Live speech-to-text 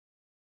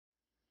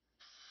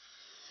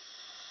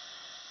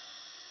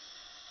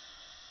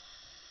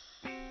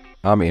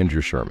I'm Andrew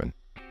Sherman.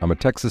 I'm a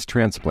Texas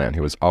transplant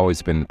who has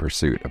always been in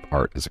pursuit of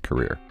art as a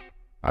career.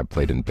 I've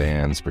played in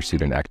bands,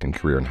 pursued an acting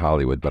career in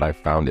Hollywood, but I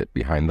found it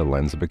behind the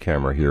lens of a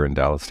camera here in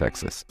Dallas,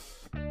 Texas.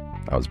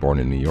 I was born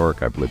in New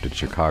York, I've lived in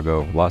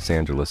Chicago, Los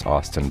Angeles,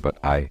 Austin, but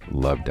I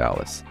love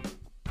Dallas.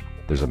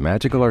 There's a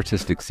magical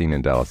artistic scene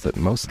in Dallas that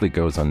mostly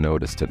goes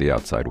unnoticed to the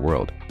outside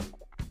world.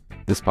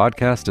 This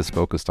podcast is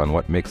focused on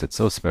what makes it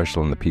so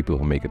special and the people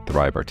who make it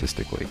thrive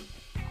artistically.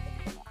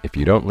 If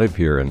you don't live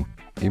here, and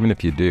even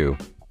if you do,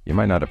 you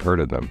might not have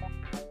heard of them.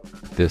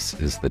 This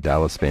is the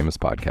Dallas Famous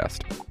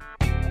Podcast.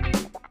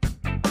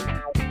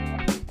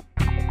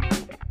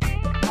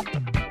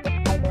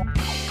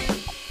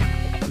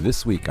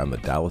 This week on the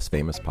Dallas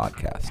Famous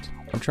Podcast,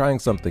 I'm trying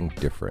something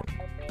different.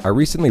 I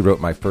recently wrote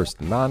my first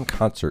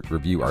non-concert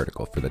review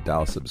article for the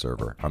Dallas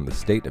Observer on the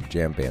state of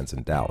jam bands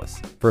in Dallas.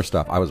 First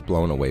off, I was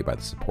blown away by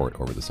the support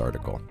over this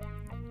article.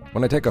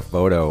 When I take a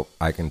photo,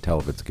 I can tell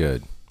if it's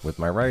good. With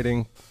my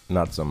writing,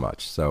 not so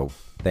much, so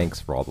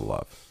thanks for all the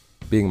love.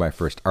 Being my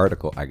first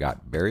article, I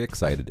got very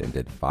excited and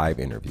did 5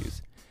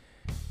 interviews.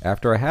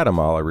 After I had them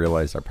all, I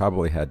realized I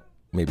probably had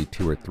maybe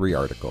 2 or 3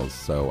 articles,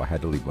 so I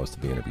had to leave most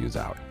of the interviews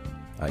out.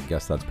 I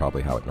guess that's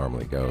probably how it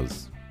normally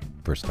goes,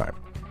 first time.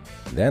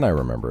 Then I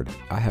remembered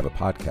I have a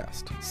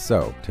podcast.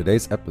 So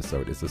today's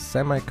episode is a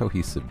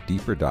semi-cohesive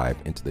deeper dive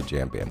into the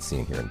jam band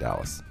scene here in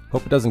Dallas.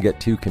 Hope it doesn't get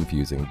too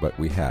confusing, but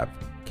we have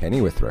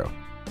Kenny Withrow,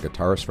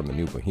 guitarist from the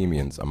New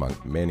Bohemians, among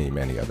many,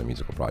 many other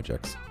musical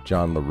projects.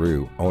 John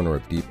LaRue, owner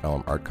of Deep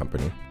Elm Art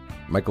Company.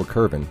 Michael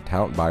Curvin,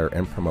 talent buyer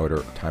and promoter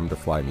of Time to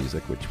Fly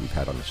Music, which we've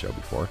had on the show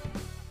before.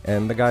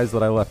 And the guys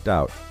that I left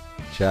out,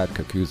 Chad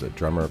Kakuza,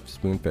 drummer of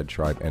Spoonfed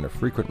Tribe and a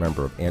frequent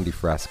member of Andy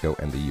Frasco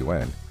and the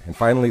UN. And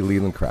finally,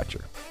 Leland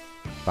Kratcher,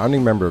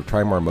 founding member of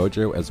Trimar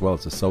Mojo, as well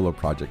as the solo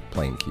project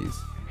Plain Keys.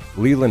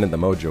 Leland and the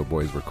Mojo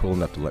Boys were cool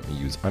enough to let me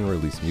use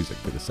unreleased music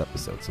for this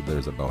episode, so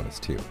there's a bonus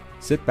too.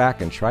 Sit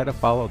back and try to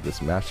follow this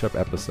mashup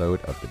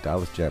episode of the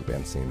Dallas jam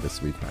band scene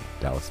this week on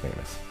Dallas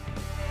Famous.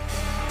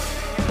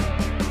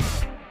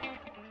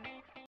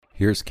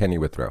 Here's Kenny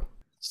Withrow.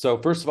 So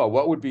first of all,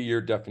 what would be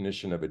your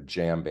definition of a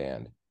jam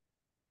band?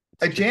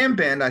 A jam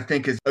band, I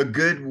think, is a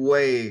good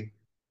way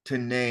to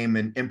name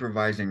an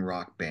improvising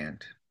rock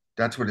band.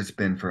 That's what it's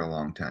been for a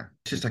long time.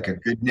 It's just like a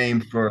good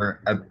name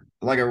for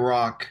a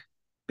rock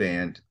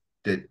band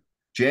that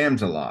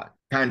jams a lot.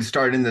 Kind of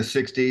started in the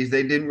 60s.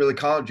 They didn't really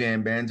call it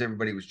jam bands.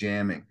 Everybody was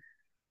jamming.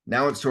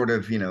 Now it's sort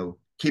of,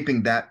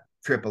 keeping that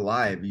trip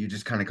alive. You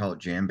just kind of call it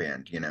jam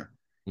band,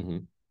 Mm-hmm.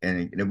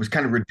 And it was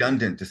kind of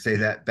redundant to say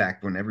that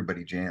back when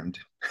everybody jammed.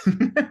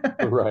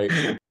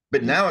 Right.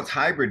 But now it's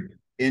hybrid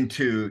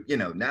into,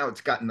 now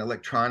it's gotten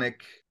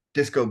electronic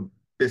disco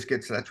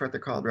biscuits. That's what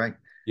they're called, right?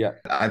 Yeah.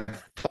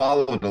 I've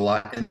followed a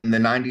lot in the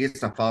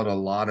 90s. I followed a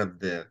lot of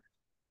the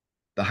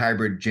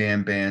hybrid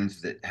jam bands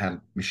that have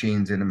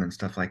machines in them and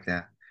stuff like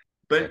that.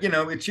 But,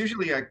 it's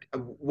usually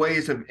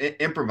ways of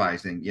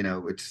improvising,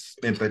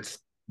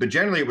 but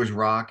generally it was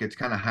rock. It's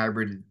kind of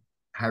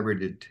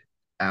hybrided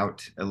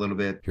out a little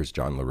bit. Here's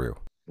John LaRue.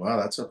 Wow,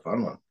 that's a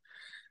fun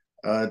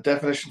one.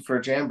 Definition for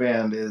a jam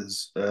band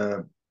is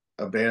a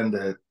band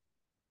that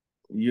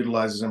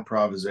utilizes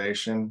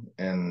improvisation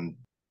in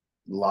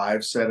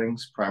live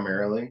settings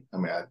primarily. I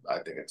mean, I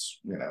think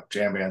it's,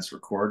 jam bands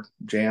record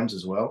jams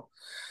as well.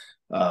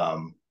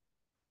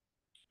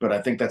 But I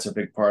think that's a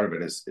big part of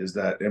it is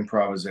that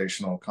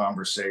improvisational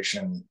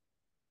conversation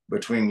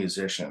between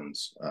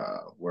musicians,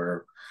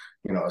 where,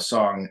 a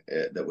song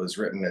that was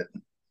written at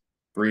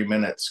 3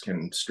 minutes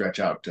can stretch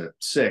out to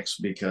 6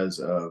 because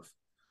of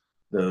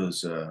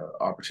those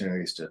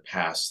opportunities to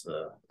pass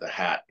the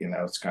hat.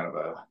 It's kind of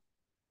a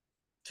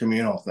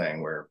communal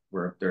thing where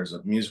there's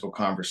a musical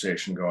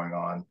conversation going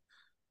on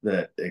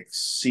that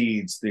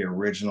exceeds the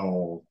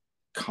original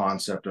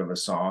concept of a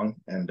song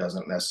and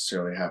doesn't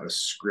necessarily have a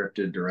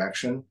scripted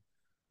direction,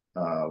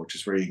 which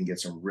is where you can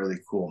get some really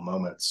cool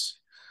moments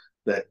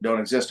that don't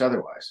exist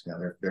otherwise.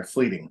 They're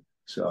fleeting.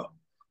 So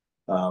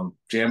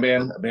jam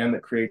band, a band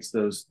that creates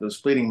those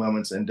fleeting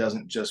moments and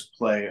doesn't just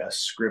play a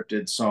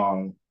scripted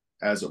song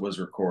as it was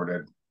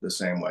recorded the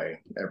same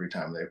way every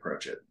time they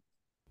approach it.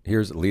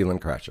 Here's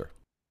Leland Kratcher.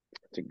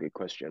 That's a good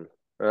question.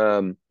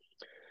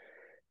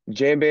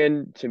 Jam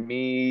band to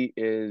me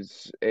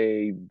is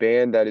a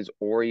band that is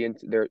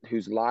oriented there,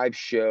 whose live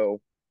show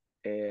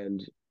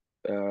and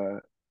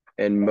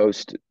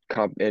most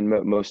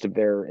of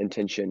their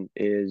intention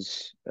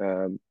is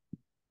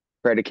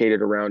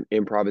predicated around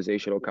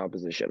improvisational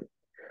composition.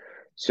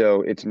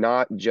 So it's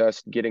not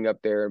just getting up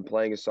there and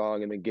playing a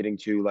song and then getting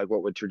to like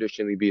what would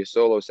traditionally be a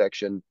solo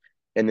section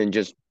and then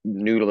just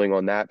noodling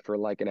on that for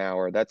like an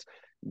hour. That's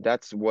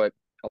what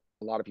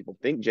a lot of people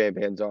think jam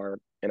bands are.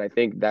 And I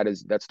think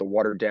that's the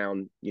watered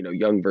down,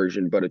 young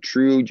version, but a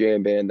true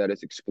jam band that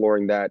is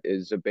exploring that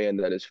is a band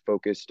that is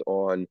focused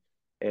on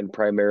and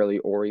primarily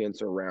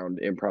orients around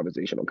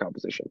improvisational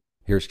composition.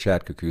 Here's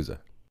Chad Kakuza.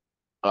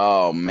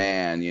 Oh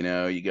man, you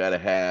gotta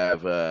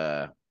have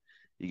a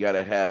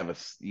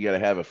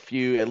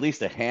few, at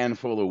least a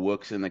handful of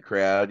wooks in the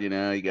crowd.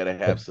 You gotta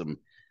have some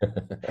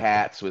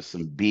hats with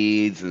some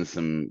beads and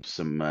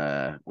some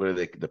what are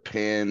they, the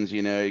pins,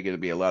 you know, you're going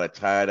to be a lot of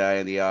tie-dye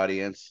in the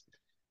audience.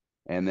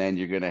 And then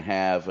you're going to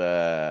have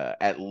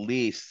at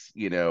least,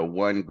 you know,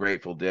 one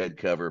Grateful Dead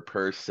cover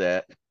per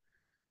set,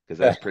 because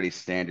that's pretty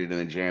standard in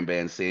the jam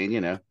band scene, you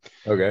know.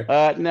 Okay.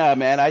 No,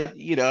 man,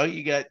 you know,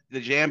 you got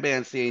the jam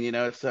band scene, you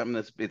know, it's something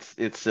that's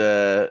it's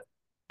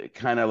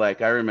kind of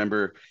like, I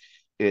remember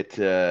it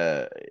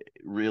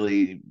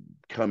really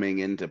coming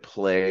into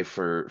play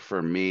for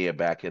me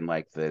back in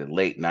like the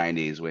late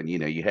 90s, when, you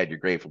know, you had your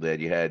Grateful Dead,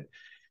 you had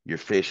your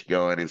Fish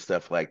going and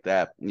stuff like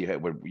that, you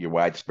had your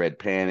Widespread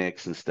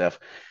Panics and stuff.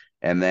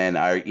 And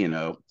then you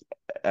know,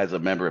 as a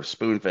member of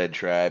Spoonfed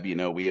Tribe, you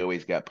know, we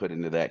always got put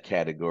into that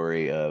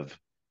category of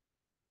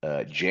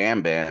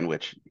jam band,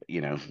 which, you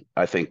know,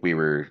 I think we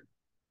were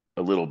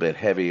a little bit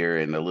heavier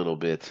and a little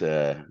bit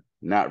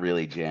not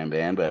really jam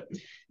band. But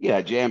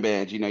yeah, jam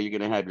bands, you know, you're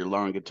going to have your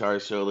long guitar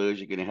solos,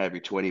 you're going to have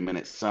your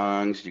 20-minute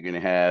songs, you're going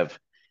to have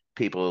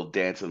people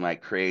dancing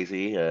like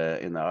crazy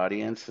in the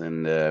audience.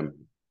 And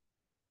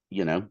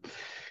you know,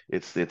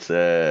 it's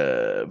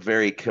a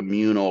very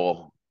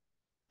communal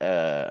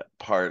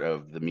part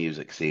of the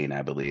music scene,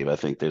 I believe. I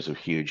think there's a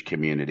huge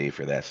community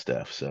for that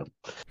stuff. So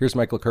Here's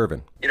Michael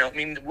Curvin. You know, I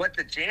mean, what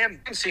the jam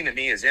scene to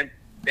me is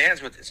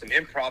bands with some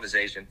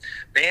improvisation,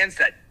 bands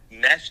that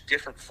mesh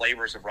different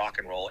flavors of rock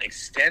and roll,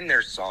 extend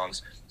their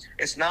songs.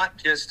 It's not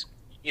just,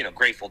 you know,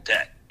 Grateful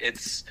Dead.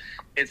 It's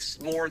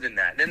more than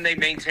that. Then they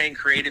maintain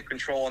creative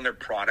control on their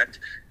product.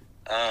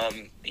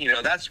 You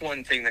know, that's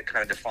one thing that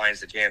kind of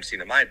defines the jam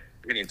scene, in my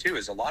opinion, too,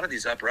 is a lot of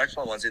these upper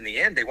echelon ones, in the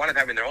end, they wind up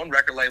having their own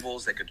record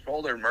labels, they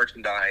control their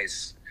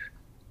merchandise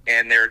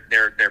and their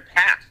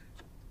path,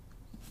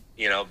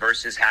 you know,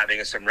 versus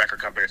having some record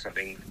company or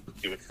something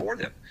do it for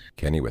them.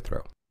 Kenny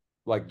Withrow.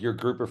 Like your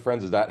group of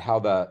friends, is that how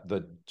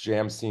the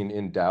jam scene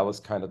in Dallas,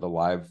 kind of the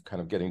live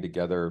kind of getting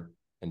together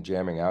and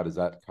jamming out, is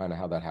that kind of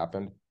how that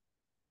happened?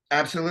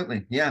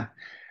 Absolutely. Yeah.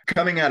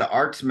 Coming out of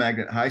Arts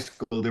Magnet High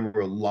School, there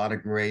were a lot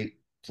of great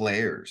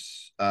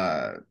players.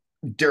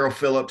 Daryl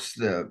Phillips,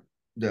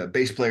 the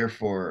bass player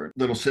for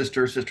Little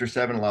Sister, Sister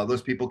Seven, a lot of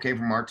those people came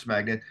from Arts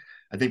Magnet.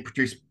 I think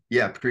Patrice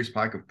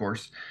Pike, of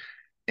course.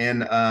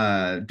 And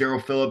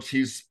Daryl Phillips,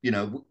 he's, you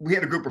know, we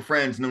had a group of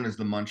friends known as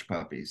the Munch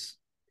Puppies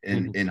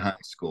in high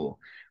school,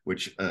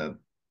 which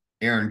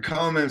Aaron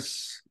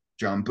Comas,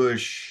 John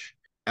Bush,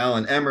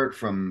 Alan Emmert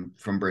from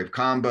Brave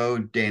Combo,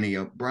 Danny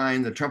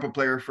O'Brien, the trumpet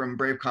player from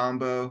Brave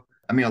Combo.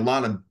 I mean, a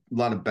lot of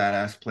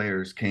badass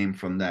players came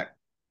from that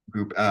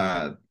group.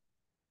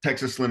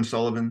 Texas Slim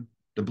Sullivan,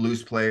 the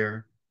blues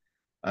player,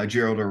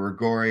 Gerald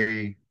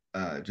Rigori,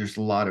 just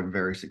a lot of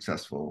very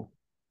successful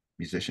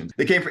musicians.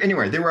 They came from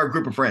anywhere. They were our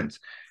group of friends.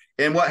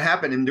 And what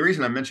happened, and the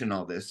reason I mention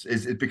all this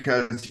is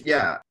because,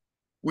 yeah,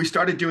 we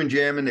started doing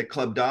jamming at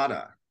Club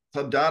Dada.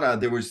 Club Dada,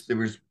 there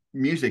was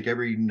music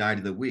every night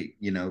of the week,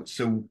 you know.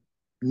 So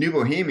New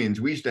Bohemians,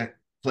 we used to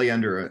play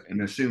under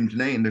an assumed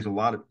name. There's a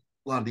lot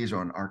of these are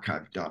on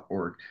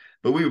archive.org,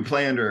 but we would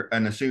play under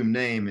an assumed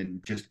name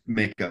and just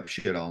make up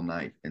shit all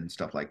night and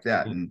stuff like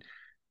that. And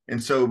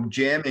so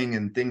jamming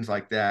and things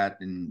like that,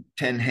 and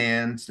 10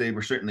 Hands,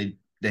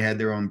 they had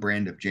their own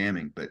brand of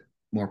jamming, but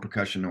more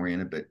percussion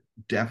oriented, but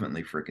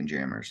definitely freaking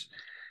jammers.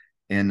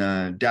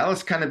 And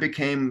Dallas kind of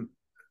became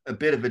a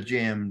bit of a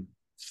jam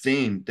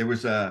scene. There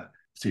was Bill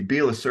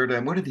Acerta,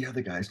 and what are the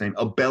other guys' name?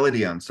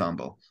 Bellady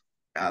Ensemble.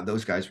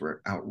 Those guys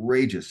were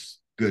outrageous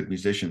good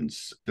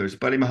musicians. There's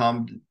Buddy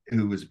Muhammad,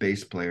 who was a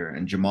bass player,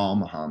 and Jamal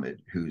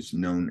Muhammad, who's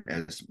known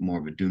as more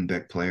of a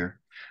Doonbeck player.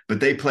 But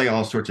they play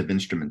all sorts of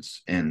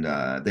instruments, and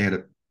they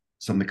had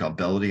something called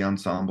Bellady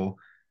Ensemble,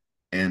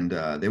 and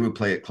they would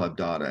play at Club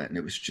Dada, and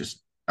it was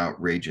just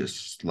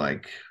outrageous,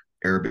 like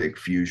Arabic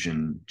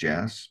fusion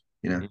jazz.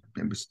 You know,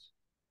 it was.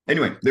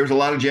 Anyway, there was a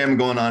lot of jamming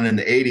going on in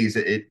the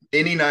 80s,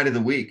 any night of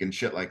the week and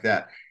shit like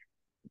that.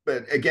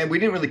 But again, we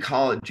didn't really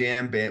call it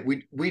jam band.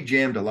 We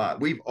jammed a lot.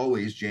 We've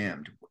always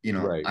jammed. You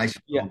know, right. I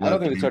don't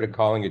think they started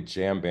calling it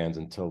jam bands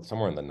until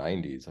somewhere in the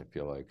 90s, I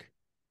feel like.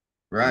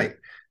 Right.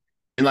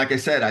 And like I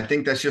said, I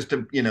think that's just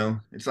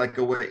it's like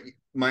a way.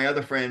 My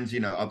other friends, you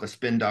know, of the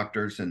Spin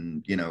Doctors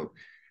and, you know,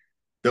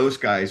 those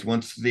guys,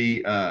 once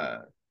the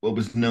what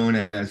was known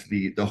as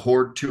the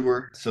Horde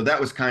Tour. So that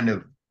was kind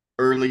of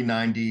early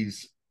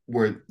 90s,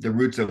 where the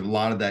roots of a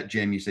lot of that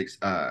jam music,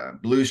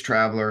 Blues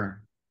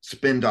Traveler,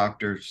 Spin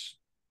Doctors,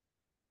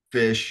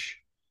 Fish,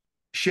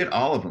 shit,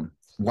 all of them.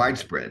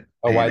 Widespread.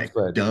 Oh,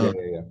 Widespread.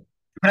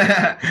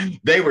 Yeah.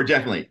 They were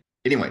definitely.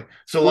 Anyway,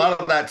 so a lot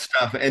of that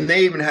stuff, and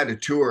they even had a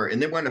tour,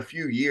 and they went a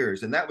few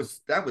years, and that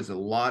was a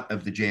lot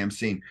of the jam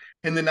scene.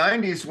 In the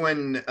 90s,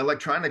 when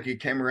electronica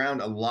came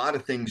around, a lot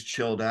of things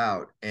chilled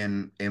out,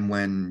 and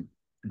when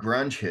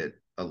grunge hit,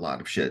 a lot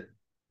of shit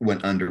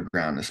went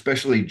underground,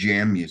 especially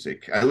jam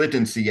music. I lived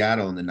in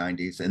Seattle in the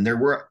 90s, and there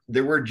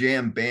were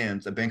jam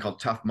bands, a band called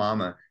Tough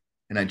Mama,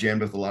 and I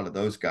jammed with a lot of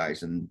those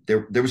guys, and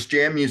there was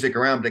jam music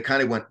around, but it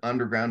kind of went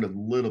underground a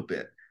little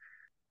bit.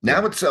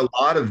 Now it's a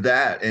lot of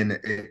that, and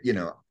you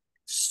know,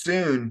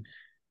 soon,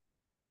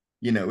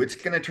 you know, it's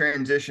going to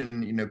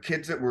transition. You know,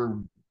 kids that were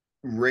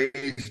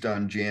raised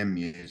on jam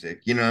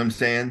music. You know what I'm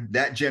saying?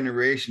 That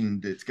generation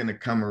that's going to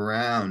come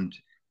around,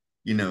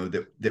 you know,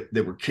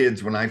 that were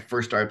kids when I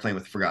first started playing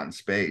with Forgotten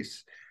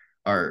Space,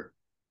 are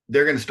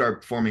they're going to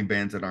start forming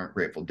bands that aren't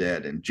Grateful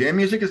Dead. And jam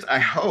music is, I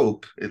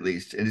hope at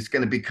least, and it's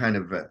going to be kind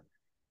of a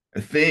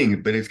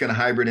thing, but it's going to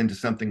hybrid into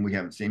something we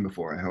haven't seen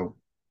before, I hope.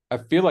 I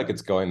feel like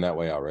it's going that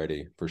way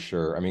already for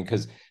sure. I mean,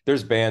 because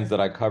there's bands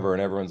that I cover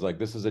and everyone's like,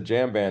 this is a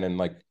jam band. And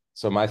like,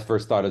 so my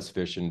first thought is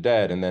Fish and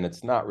Dead. And then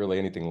it's not really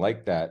anything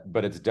like that,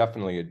 but it's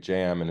definitely a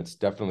jam and it's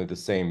definitely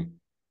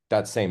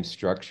that same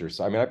structure.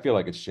 So, I mean, I feel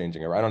like it's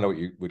changing. I don't know what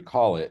you would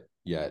call it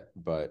yet,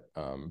 but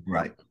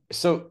right.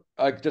 So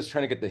just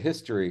trying to get the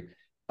history.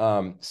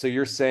 So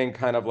you're saying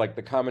kind of like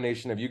the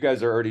combination of you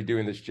guys are already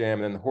doing this jam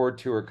and then the Horde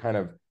Tour kind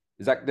of,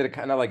 did it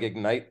kind of like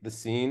ignite the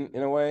scene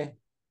in a way?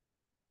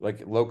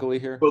 Like locally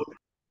here? Well,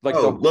 like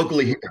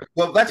locally here.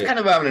 Well, that's kind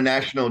of out a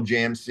national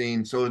jam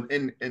scene. So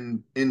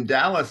in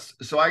Dallas,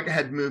 so I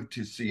had moved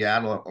to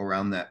Seattle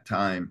around that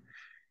time,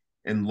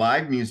 and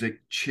live music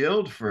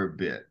chilled for a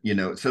bit, you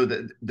know. So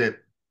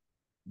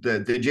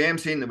the jam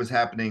scene that was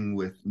happening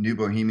with New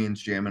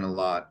Bohemians jamming a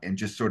lot and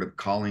just sort of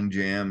calling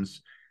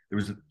jams. There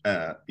was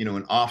you know,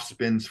 an off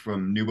spins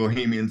from New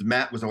Bohemians.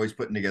 Matt was always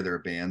putting together a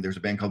band. There's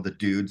a band called the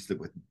Dudes that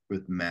with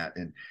Matt.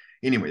 And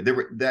anyway, there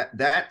were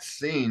that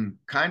scene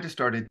kind of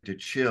started to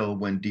chill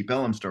when Deep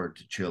Ellum started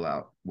to chill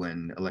out,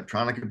 when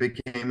electronica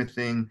became a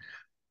thing,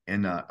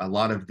 and a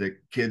lot of the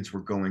kids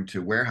were going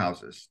to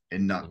warehouses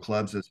and not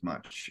clubs as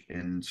much,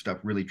 and stuff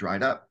really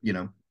dried up, you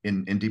know,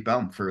 in Deep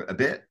Ellum for a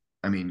bit.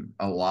 I mean,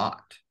 a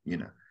lot, you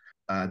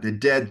know. The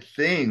Dead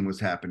thing was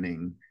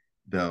happening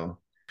though.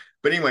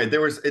 But anyway,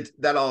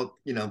 that all,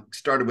 you know,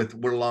 started with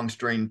What a Long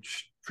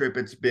Strange Trip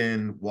It's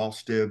Been,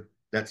 Wallstib.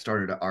 That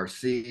started at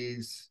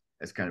RC's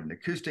as kind of an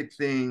acoustic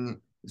thing.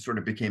 It sort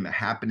of became a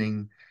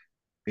happening,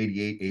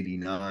 88,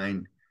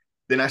 89.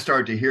 Then I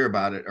started to hear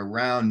about it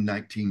around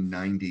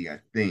 1990, I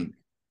think.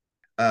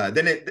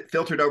 Then it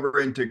filtered over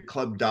into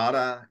Club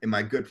Dada, and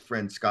my good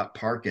friend Scott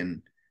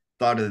Parkin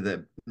thought of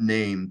the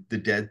name The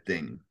Dead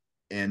Thing.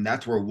 And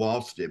that's where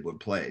Wallstib would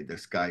play.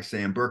 This guy,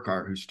 Sam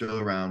Burkhart, who's still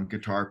around,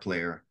 guitar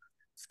player.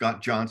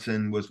 Scott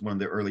Johnson was one of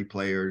the early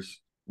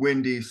players.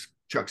 Wendy's,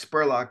 Chuck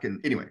Spurlock,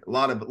 and anyway, a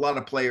lot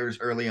of players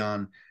early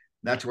on.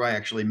 That's where I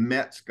actually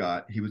met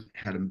Scott. He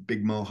had a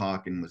big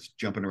mohawk and was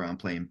jumping around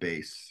playing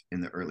bass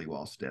in the early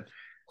Wallstib.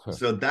 Huh.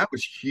 So that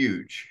was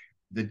huge.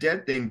 The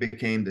Dead Thing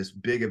became this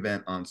big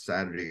event on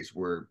Saturdays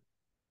where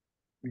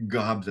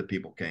gobs of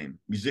people came.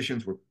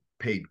 Musicians were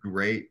paid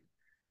great.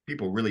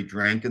 People really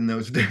drank in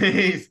those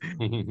days.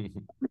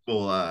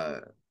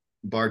 People,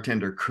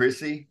 bartender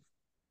Chrissy,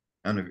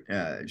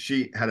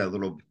 she had a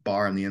little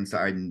bar on the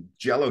inside, and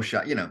Jello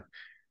shot, you know,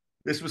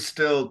 this was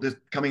still this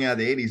coming out of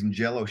the 80s, and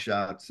Jello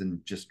shots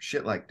and just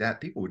shit like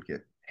that. People would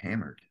get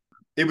hammered.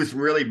 It was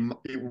really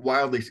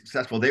wildly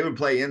successful. They would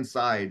play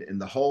inside and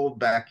the whole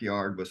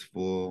backyard was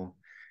full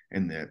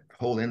and the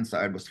whole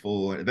inside was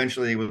full. And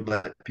eventually they would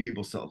let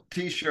people sell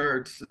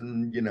t-shirts,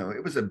 and, you know,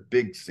 it was a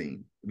big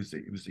scene. It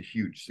was a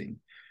huge scene.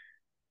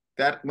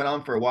 That went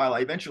on for a while.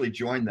 I eventually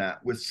joined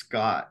that with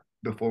Scott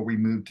before we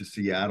moved to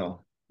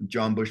Seattle.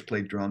 John Bush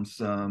played drums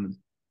some,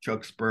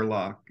 Chuck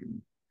Spurlock,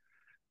 and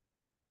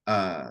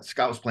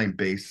Scott was playing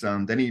bass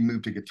some. Then he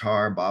moved to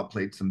guitar. Bob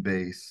played some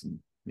bass, and,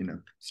 you know,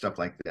 stuff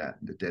like that,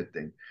 The Dead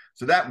Thing.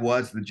 So that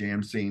was the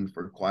jam scene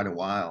for quite a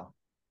while.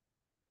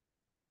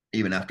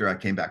 Even after I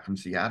came back from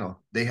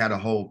Seattle, they had a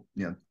whole,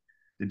 you know,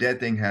 The Dead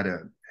Thing had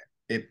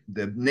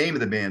the name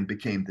of the band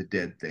became The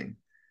Dead Thing,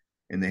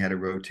 and they had a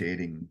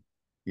rotating,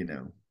 you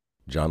know.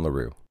 John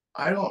LaRue.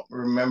 I don't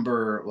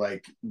remember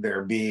like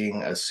there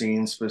being a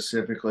scene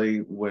specifically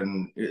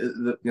when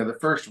the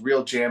first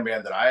real jam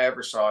band that I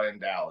ever saw in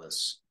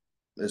Dallas,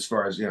 as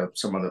far as, you know,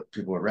 some of the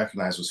people would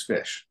recognize, was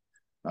Fish.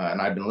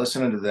 And I've been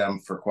listening to them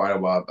for quite a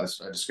while. I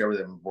discovered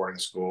them in boarding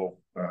school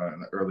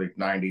in the early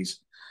 90s.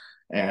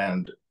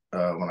 And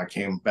when I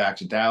came back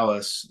to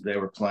Dallas, they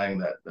were playing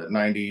that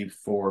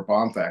 94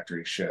 Bomb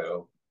Factory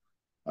show.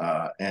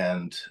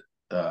 And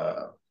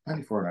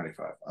 94,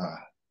 95.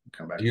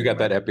 Come back. You got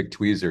that epic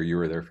tweezer. You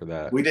were there for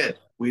that. We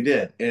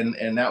did.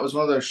 And that was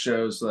one of those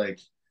shows,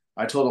 like,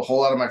 I told a whole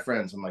lot of my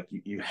friends, I'm like,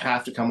 you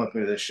have to come with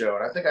me to this show.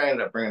 And I think I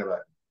ended up bringing about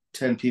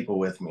 10 people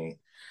with me.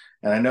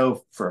 And I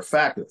know for a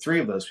fact that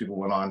 3 of those people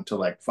went on to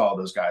like follow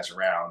those guys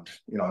around,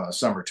 you know, on a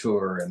summer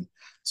tour. And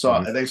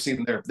so they've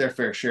seen their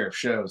fair share of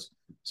shows.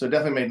 So it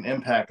definitely made an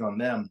impact on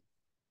them,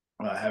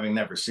 having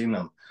never seen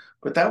them.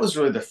 But that was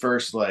really the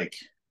first like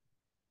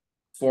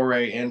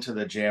foray into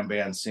the jam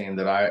band scene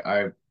that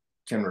I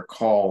can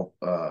recall,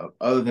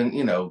 other than,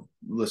 you know,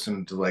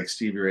 listening to like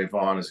Stevie Ray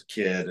Vaughan as a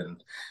kid,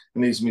 and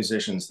these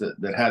musicians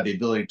that had the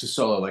ability to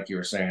solo, like you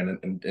were saying,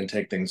 and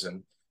take things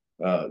in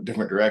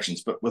different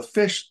directions. But with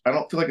Fish, I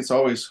don't feel like it's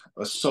always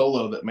a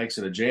solo that makes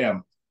it a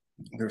jam.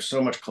 There's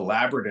so much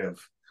collaborative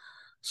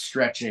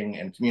stretching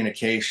and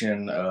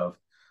communication of, all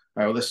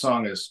right, well, this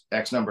song is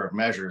X number of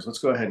measures. Let's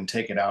go ahead and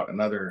take it out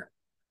another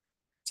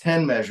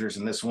 10 measures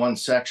in this one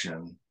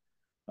section.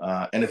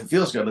 And if it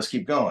feels good, let's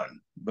keep going.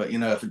 But,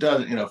 if it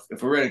doesn't,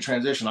 if we're ready to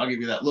transition, I'll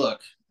give you that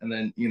look. And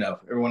then,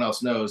 everyone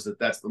else knows that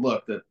that's the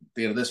look, that at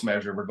the end of this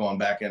measure, we're going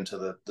back into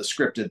the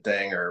scripted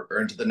thing or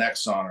into the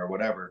next song or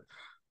whatever.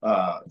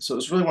 So it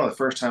was really one of the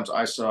first times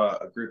I saw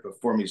a group of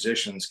 4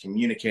 musicians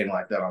communicating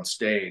like that on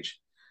stage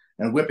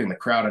and whipping the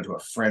crowd into a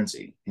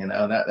frenzy.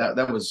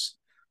 That was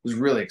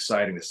really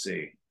exciting to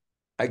see.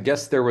 I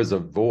guess there was a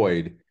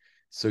void.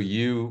 So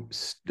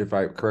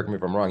correct me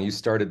if I'm wrong, you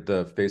started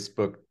the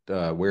Facebook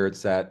Where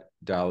It's At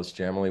Dallas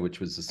Jamily, which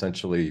was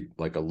essentially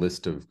like a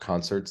list of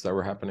concerts that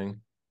were happening.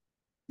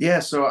 Yeah,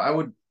 so I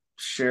would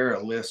share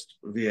a list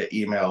via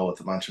email with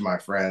a bunch of my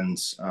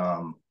friends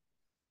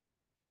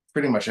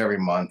pretty much every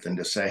month and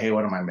just say, hey,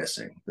 what am I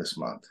missing this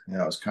month?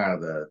 It was kind of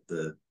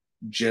the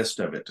gist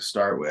of it to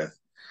start with.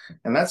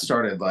 And that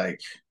started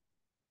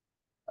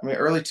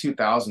early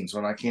 2000s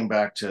when I came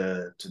back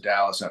to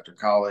Dallas after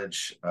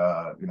college.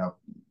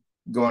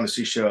 Going to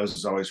see shows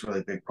is always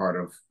really a big part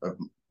of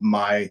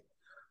my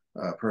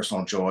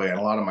personal joy, and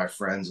a lot of my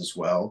friends as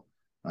well.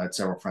 I had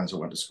several friends that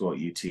went to school at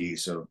UT,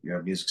 so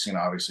music scene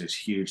obviously is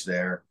huge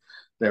there.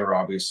 They were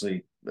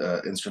obviously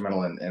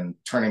instrumental in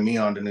turning me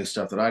on to new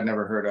stuff that I'd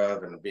never heard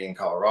of. And being in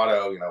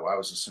Colorado, I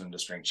was listening to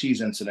String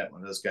Cheese Incident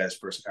when those guys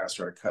first kind of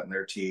started cutting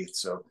their teeth.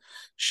 So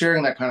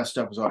sharing that kind of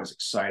stuff was always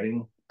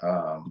exciting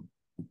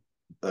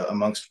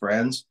amongst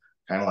friends.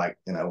 Kind of like,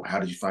 how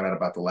did you find out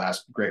about the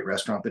last great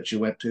restaurant that you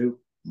went to?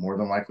 More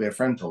than likely a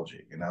friend told you.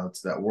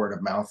 It's that word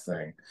of mouth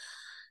thing.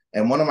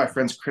 And one of my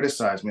friends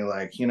criticized me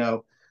like,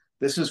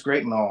 this is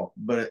great and all,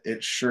 but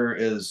it sure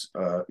is,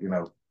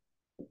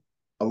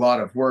 a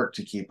lot of work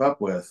to keep up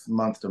with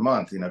month to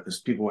month, because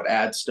people would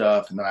add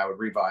stuff and then I would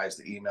revise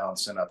the email and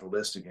send out the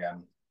list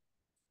again.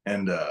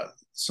 And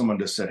someone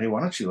just said, hey, why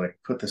don't you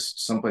put this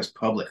someplace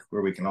public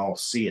where we can all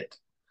see it?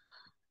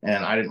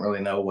 And I didn't really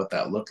know what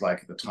that looked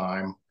like at the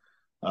time.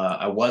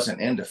 I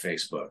wasn't into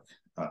Facebook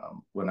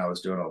when I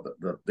was doing all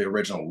the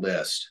original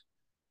list.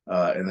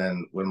 And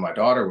then when my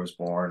daughter was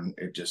born,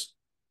 it just,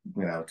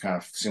 kind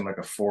of seemed like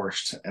a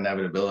forced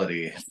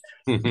inevitability.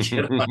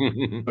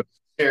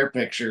 Share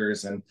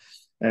pictures and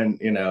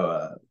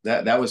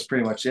that was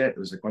pretty much it. It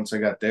was like once I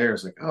got there, it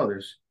was like, oh,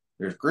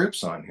 there's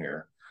groups on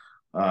here.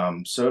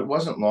 So it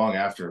wasn't long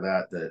after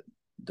that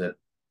the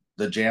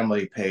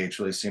Jamily page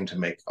really seemed to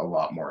make a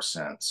lot more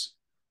sense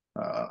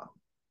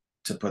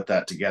to put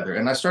that together.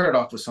 And I started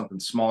off with something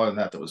smaller than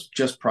that was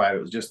just private.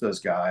 It was just those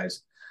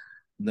guys.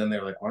 And then they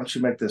were like, why don't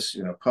you make this,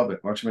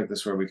 public? Why don't you make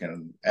this where we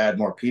can add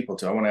more people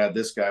to? I want to add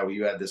this guy. Will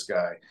you add this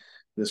guy,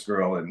 this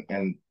girl?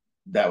 And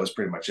that was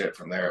pretty much it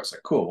from there. I was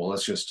like, cool, well,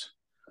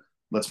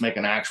 let's make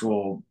an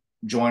actual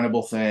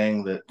joinable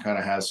thing that kind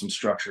of has some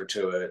structure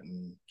to it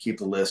and keep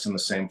the list in the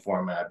same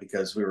format,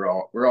 because we're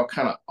all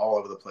kind of all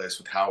over the place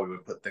with how we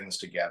would put things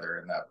together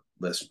in that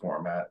list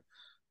format.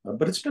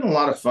 But it's been a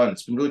lot of fun.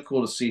 It's been really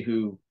cool to see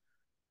who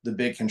the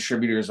big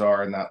contributors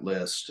are in that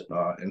list,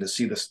 and to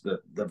see the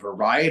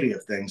variety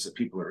of things that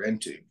people are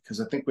into, because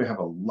I think we have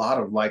a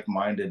lot of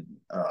like-minded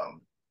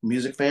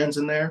music fans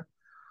in there,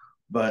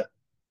 but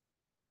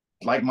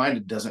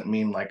like-minded doesn't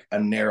mean like a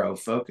narrow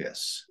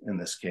focus. In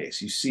this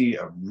case, you see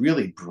a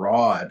really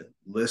broad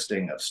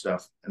listing of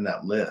stuff in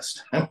that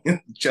list. I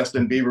mean,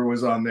 Justin Bieber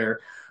was on there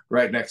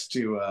right next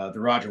to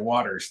the Roger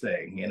Waters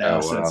thing,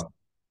 Oh, so wow.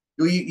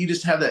 you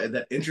just have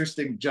that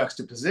interesting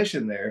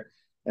juxtaposition there.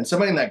 And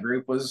somebody in that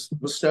group was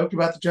stoked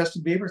about the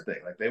Justin Bieber thing.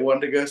 Like they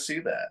wanted to go see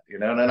that,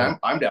 and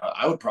I'm down.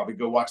 I would probably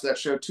go watch that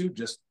show too,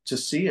 just to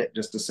see it,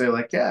 just to say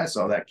like, yeah, I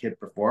saw that kid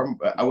perform.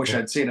 But I wish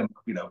I'd seen him,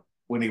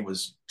 when he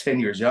was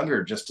 10 years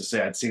younger, just to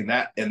say I'd seen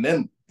that. And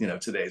then,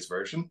 today's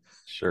version.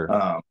 Sure.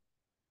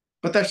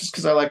 But that's just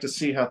because I like to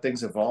see how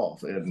things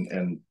evolve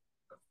and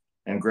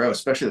grow,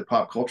 especially the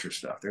pop culture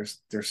stuff.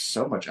 There's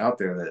so much out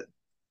there that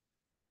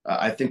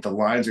I think the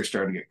lines are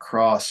starting to get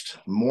crossed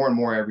more and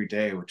more every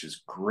day, which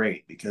is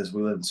great, because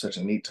we live in such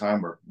a neat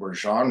time where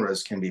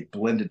genres can be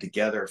blended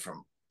together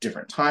from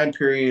different time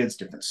periods,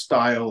 different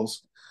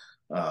styles.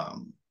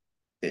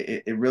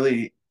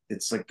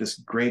 It's like this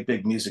great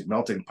big music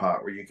melting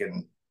pot where you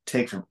can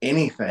take from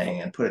anything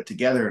and put it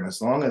together. And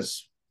as long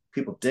as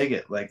people dig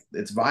it, like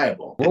it's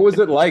viable. What was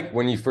it like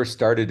when you first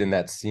started in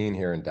that scene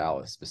here in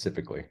Dallas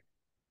specifically?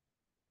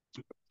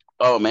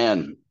 Oh,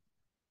 man.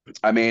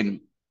 I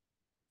mean,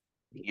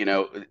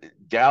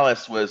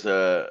 Dallas was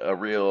a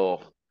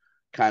real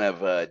kind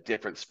of a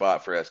different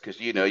spot for us, because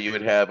you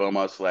would have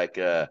almost like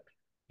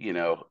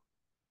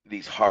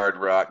these hard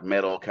rock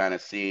metal kind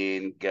of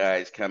scene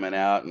guys coming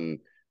out, and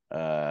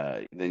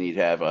then you'd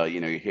have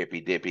your hippy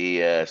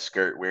dippy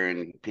skirt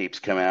wearing peeps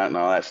come out and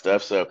all that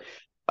stuff. So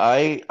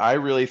I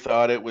really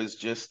thought it was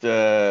just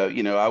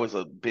I was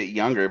a bit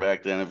younger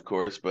back then, of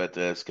course, but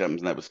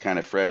something that was kind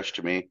of fresh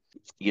to me.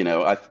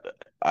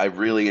 I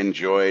really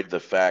enjoyed the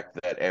fact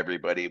that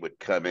everybody would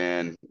come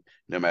in,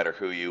 no matter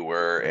who you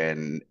were,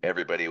 and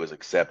everybody was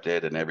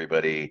accepted and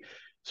everybody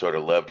sort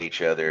of loved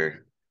each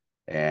other.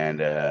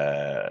 And,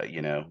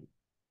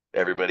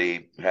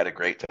 everybody had a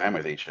great time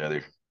with each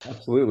other.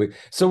 Absolutely.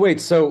 So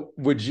wait, so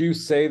would you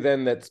say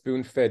then that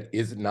Spoonfed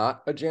is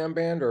not a jam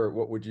band, or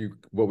what would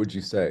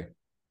you say?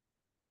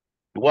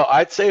 Well,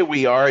 I'd say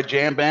we are a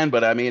jam band,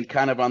 but I mean,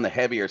 kind of on the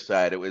heavier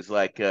side. It was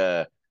like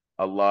a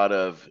lot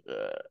of,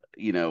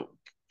 you know,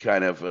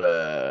 kind of,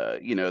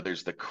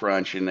 there's the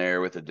crunch in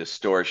there with the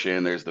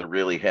distortion. There's the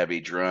really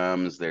heavy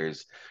drums.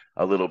 There's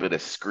a little bit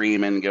of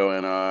screaming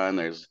going on.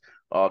 There's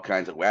all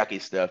kinds of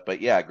wacky stuff. But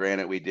yeah,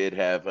 granted, we did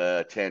have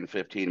 10,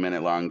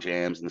 15-minute long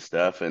jams and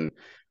stuff. And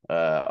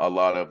a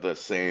lot of the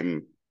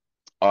same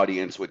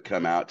audience would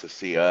come out to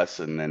see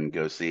us and then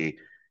go see,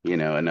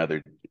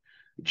 another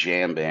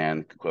jam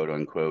band, quote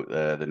unquote,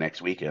 the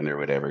next weekend or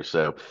whatever.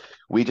 So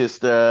we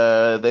just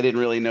they didn't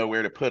really know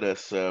where to put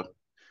us, so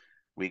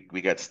we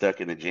got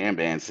stuck in the jam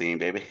band scene,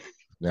 baby.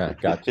 Yeah,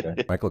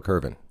 gotcha. Michael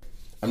Curvin.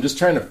 I'm just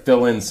trying to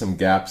fill in some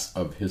gaps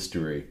of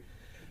history.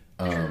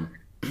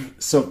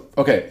 So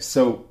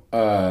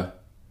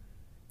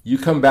you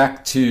come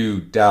back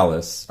to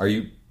Dallas. Are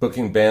you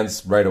booking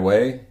bands right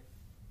away?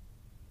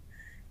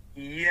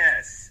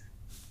 Yes.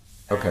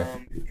 Okay.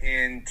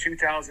 In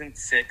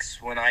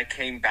 2006, when I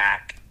came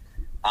back,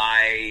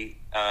 I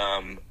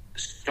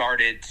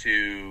started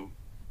to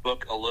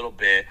book a little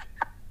bit,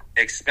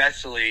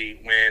 especially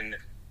when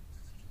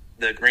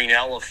the Green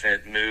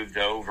Elephant moved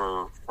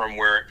over from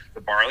where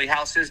the Barley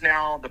House is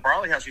now. The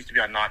Barley House used to be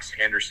on Knox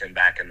Henderson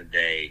back in the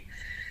day.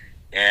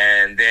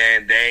 And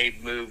then they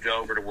moved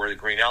over to where the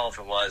Green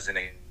Elephant was, and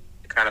they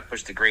kind of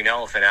pushed the Green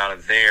Elephant out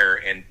of there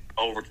and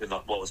over to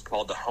what was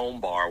called the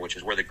Home Bar, which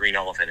is where the Green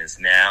Elephant is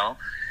now.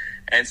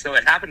 And so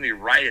it happened to be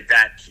right at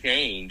that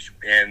change.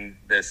 And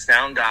the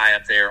sound guy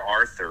up there,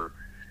 Arthur,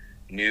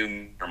 knew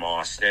me from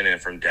Austin and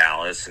from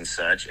Dallas and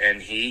such.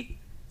 And he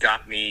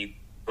got me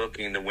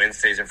booking the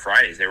Wednesdays and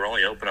Fridays. They were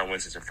only open on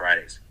Wednesdays and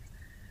Fridays.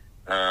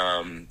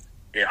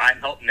 I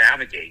helped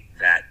navigate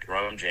that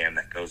drum jam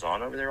that goes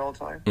on over there all the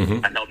time.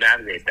 Mm-hmm. I helped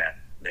navigate that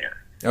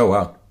there. Oh,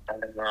 wow.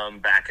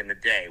 Back in the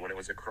day when it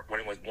was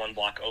one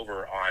block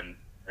over on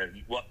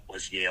what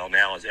was Yale,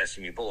 now is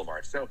SMU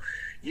Boulevard. So,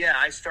 yeah,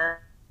 I started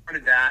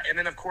that. And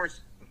then, of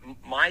course,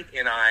 Mike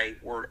and I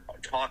were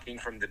talking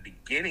from the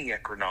beginning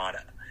at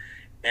Granada.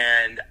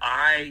 And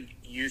I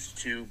used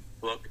to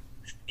book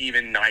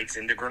even nights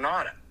into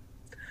Granada.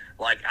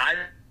 Like, I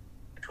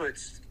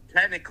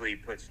technically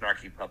put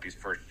Snarky Puppy's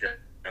first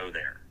show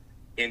there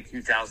in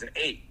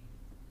 2008.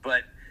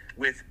 But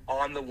with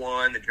On the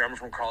One, the drummer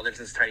from Carl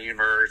Denson's Tiny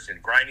Universe,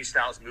 and Grindy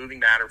Styles, Moving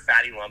Matter,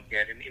 Fatty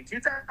Lumpkin, and in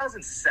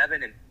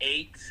 2007 and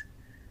 8,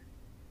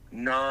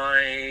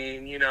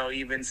 9,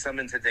 even some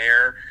into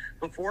there,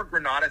 before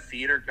Granada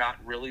Theater got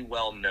really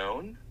well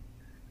known,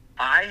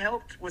 I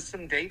helped with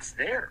some dates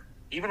there,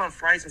 even on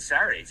Fridays and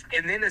Saturdays.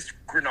 And then as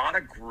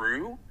Granada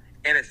grew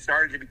and it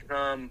started to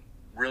become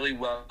really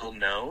well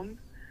known,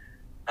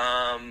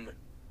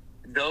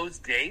 those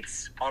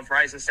dates on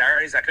Fridays and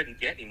Saturdays I couldn't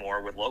get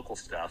anymore with local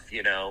stuff,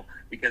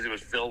 because it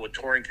was filled with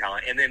touring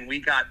talent. And then we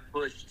got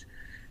pushed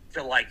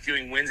to like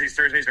doing Wednesdays,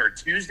 Thursdays, or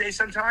Tuesdays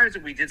sometimes,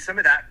 and we did some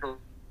of that for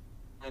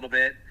a little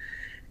bit.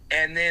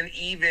 And then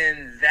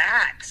even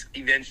that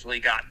eventually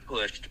got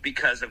pushed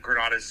because of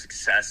Granada's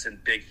success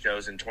and big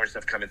shows and touring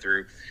stuff coming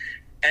through.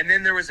 And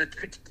then there was a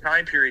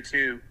time period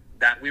too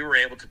that we were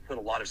able to put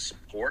a lot of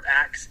support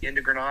acts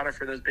into Granada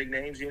for those big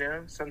names,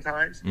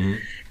 sometimes. Mm-hmm.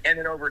 And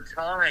then over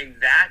time,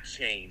 that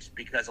changed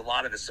because a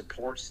lot of the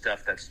support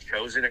stuff that's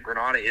chosen at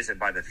Granada isn't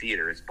by the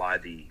theater, it's by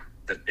the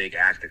big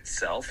act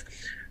itself.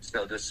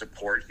 So the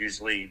support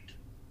usually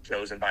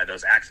chosen by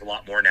those acts a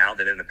lot more now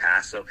than in the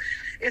past. So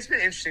it's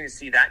been interesting to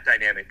see that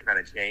dynamic kind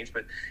of change.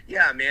 But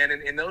yeah, man,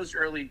 in those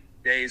early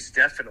days,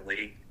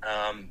 definitely.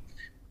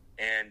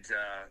 And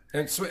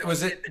so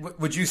was it?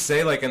 Would you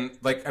say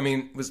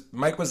was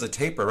Mike was a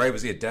taper, right?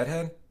 Was he a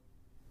Deadhead?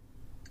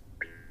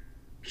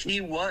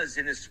 He was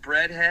in his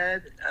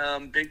Spreadhead,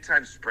 big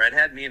time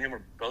Spreadhead. Me and him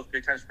were both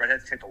big time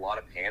Spreadheads. Taped a lot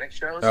of Panic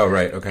shows. Oh,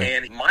 right, okay.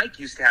 And Mike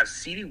used to have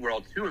CD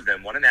World, 2 of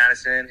them, one in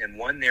Addison and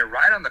one there,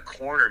 right on the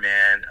corner,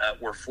 man,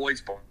 where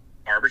Floyd's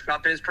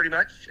barbershop is, pretty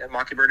much at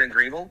Mockingbird in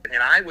Greenville.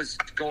 And I was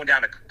going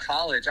down to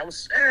college.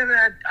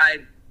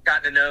 I'd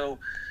gotten to know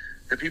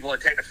the people at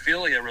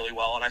Technophilia really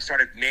well, and I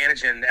started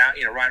managing out,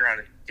 right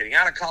around getting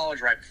out of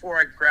college, right before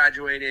I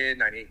graduated,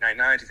 98,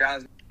 99,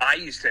 2000. I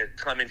used to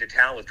come into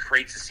town with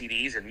crates of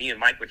CDs, and me and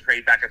Mike would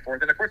trade back and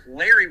forth. And of course,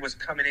 Larry was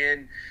coming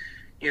in.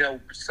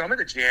 Some of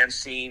the jam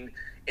scene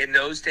in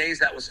those days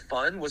that was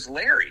fun was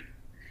Larry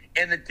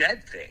and the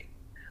Dead Thing.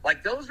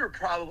 Like, those were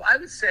probably, I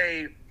would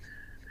say,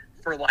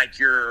 for like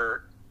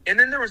and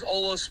then there was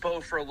Olo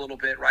Spo for a little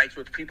bit, right,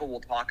 which people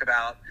will talk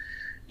about,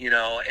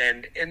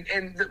 and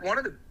one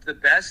of the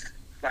best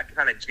like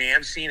kind of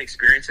jam scene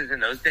experiences in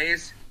those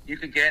days you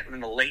could get in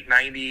the late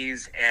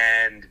 90s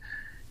and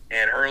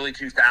early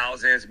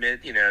 2000s,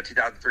 mid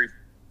 2003,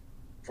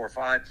 4,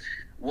 5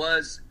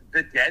 was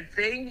the Dead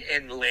Thing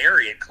and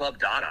Larry at Club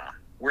Dada,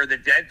 where the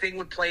Dead Thing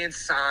would play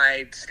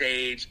inside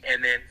stage,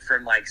 and then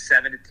from like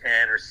 7 to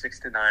 10 or 6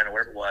 to 9 or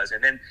whatever it was,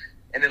 and then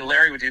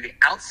Larry would do the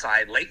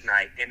outside late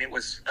night, and it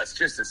was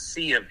just a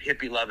sea of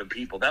hippie loving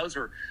people. Those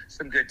were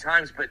some good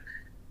times, but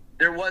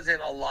there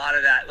wasn't a lot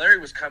of that. Larry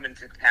was coming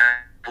to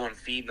and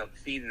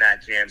feeding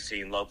that jam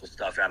scene, local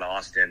stuff out of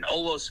Austin.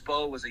 Olo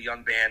Spo was a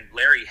young band.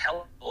 Larry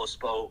helped Olo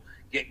Spo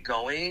get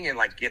going and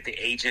like get the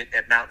agent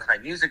at Mountain High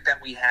Music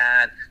that we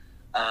had.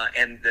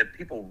 And the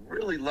people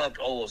really loved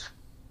Olo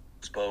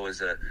Spo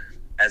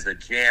as a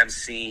jam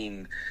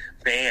scene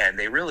band.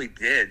 They really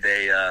did.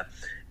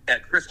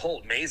 And Chris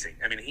Holt, amazing.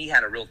 I mean, he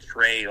had a real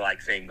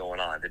Trey-like thing going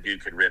on. The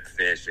dude could rip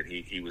fish, and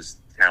he was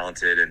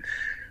talented.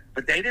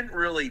 But they didn't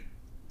really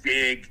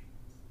dig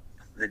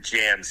the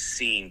jam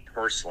scene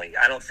personally.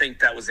 I don't think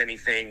that was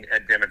anything, a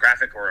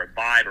demographic or a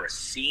vibe or a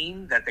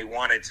scene that they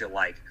wanted to,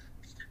 like,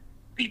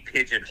 be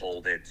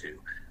pigeonholed into.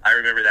 I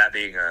remember that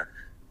being a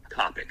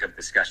topic of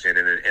discussion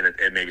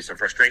and maybe some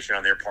frustration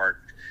on their part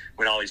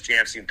when all these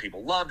jam scene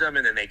people loved them,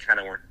 and then they kind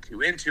of weren't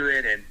too into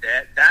it, and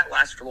that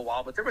lasted for a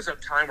while. But there was a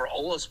time where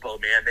Olo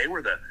Spo, man,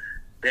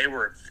 they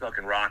were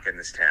fucking rocking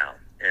this town,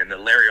 and the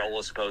Larry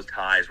Olo Spo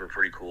ties were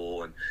pretty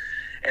cool,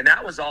 and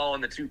that was all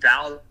in the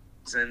 2000s,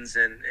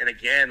 and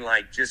again,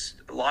 like, just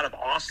a lot of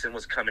Austin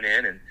was coming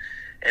in,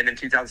 and in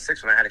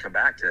 2006 when I had to come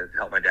back to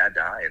help my dad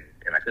die,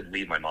 and I couldn't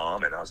leave my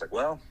mom, and I was like,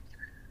 well,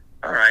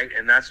 all right.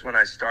 And that's when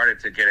I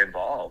started to get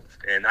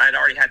involved. And I'd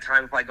already had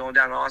time of like going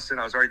down to Austin.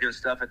 I was already doing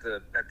stuff at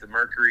the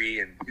Mercury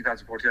in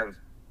 2004,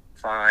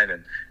 2005.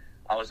 And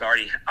I was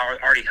already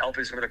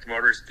helping some of the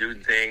promoters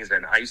doing things.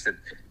 And I used to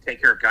take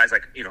care of guys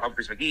like,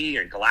 Humphreys McGee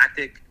and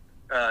Galactic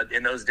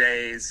in those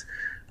days,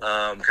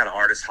 kind of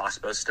artist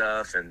hospo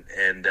stuff.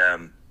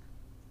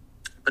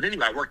 But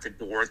anyway, I worked at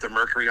the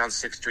Mercury on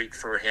 6th Street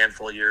for a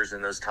handful of years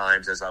in those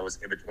times as I was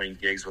in between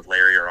gigs with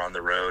Larry or on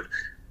the road.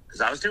 Because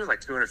I was doing like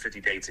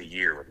 250 dates a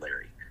year with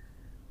Larry.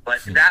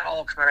 But that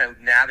all kind of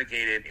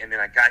navigated, and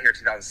then I got here in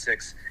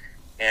 2006,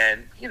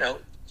 and,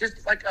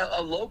 just like a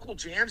local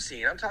jam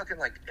scene. I'm talking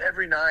like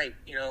every night,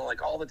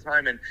 like all the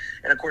time. And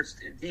of course,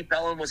 Deep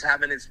Ellum was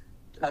having its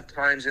tough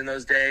times in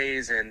those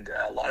days, and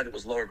a lot of it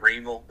was Lower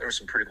Greenville. There was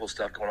some pretty cool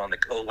stuff going on. The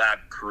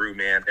Collab crew,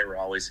 man, they were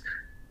always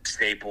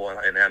staple,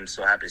 and I'm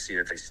so happy to see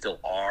that they still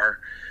are.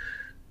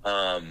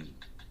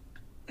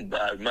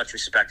 Much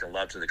respect and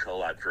love to the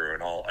Collab crew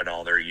and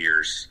all their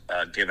years,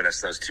 giving us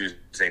those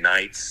Tuesday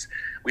nights.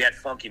 We had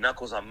Funky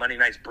Knuckles on Monday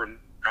nights,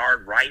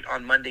 Bernard Wright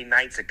on Monday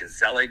nights at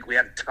Gazelig. We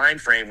had a time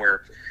frame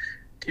where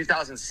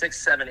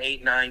 2006, 7,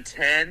 8, 9,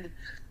 10,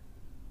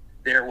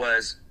 there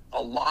was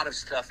a lot of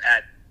stuff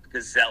at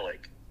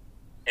Gazelig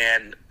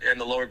and in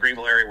the Lower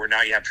Greenville area where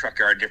now you have Truck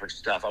Yard, different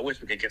stuff. I wish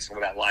we could get some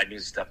of that live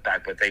music stuff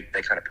back, but they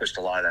kind of pushed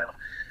a lot of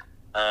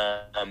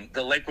that.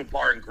 The Lakewood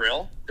Bar and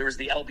Grill, there was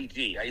the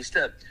LBG. I used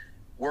to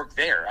work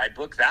there. I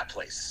booked that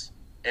place,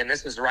 and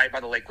this is right by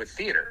the Lakewood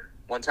Theater.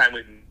 One time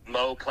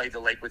Mo played the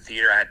Lakewood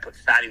Theater. I had put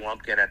Fatty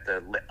Lumpkin at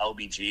the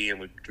LBG, and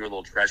we drew a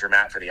little treasure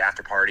map for the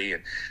after party.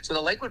 And so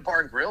the Lakewood Bar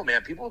and Grill,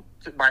 man, people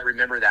might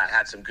remember that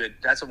had some good.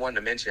 That's a one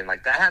to mention.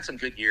 Like that had some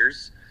good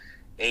years,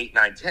 8,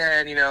 9,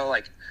 10.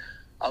 Like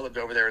I lived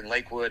over there in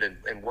Lakewood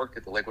and worked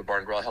at the Lakewood Bar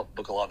and Grill. I helped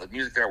book a lot of the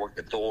music there. I worked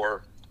the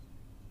door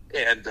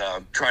and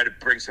tried to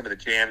bring some of the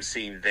jam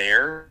scene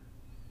there.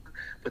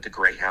 Put the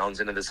Greyhounds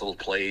into this little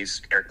place,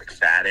 Eric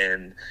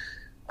McFadden.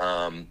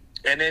 And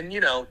then,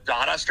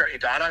 Dada,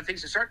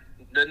 things start.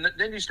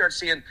 Then you start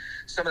seeing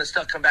some of the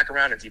stuff come back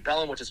around at Deep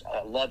Ellum, which is,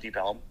 I love Deep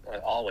Ellum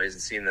always,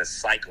 and seeing the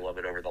cycle of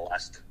it over the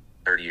last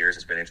 30 years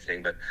has been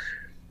interesting, but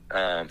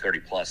 30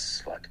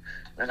 plus,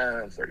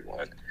 I'm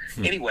 31.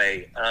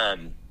 Anyway,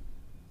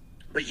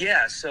 but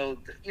yeah, so,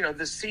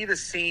 to see the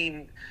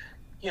scene,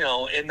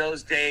 in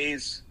those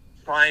days,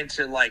 trying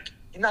to like,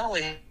 not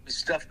only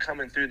stuff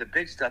coming through the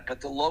big stuff,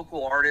 but the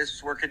local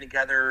artists working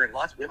together, and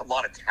we have a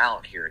lot of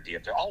talent here at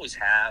DF. They always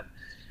have,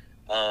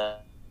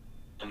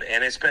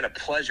 and it's been a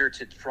pleasure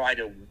to try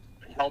to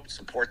help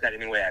support that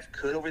any way I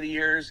could over the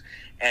years,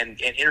 and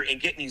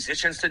get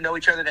musicians to know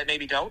each other that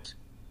maybe don't,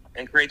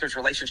 and create those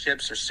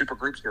relationships or super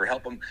groups to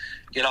help them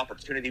get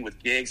opportunity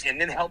with gigs, and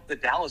then help the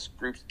Dallas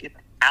groups get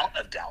out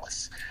of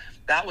Dallas.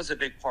 That was a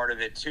big part of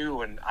it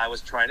too, and I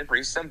was trying to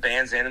bring some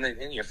bands in,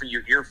 and for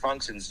your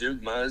Earfunks and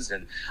Zugmas,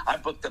 and I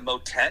booked the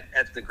Motet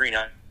at the Green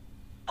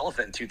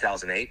Elephant in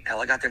 2008.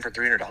 Hell, I got them for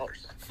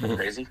 $300.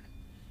 Crazy.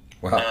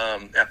 Wow.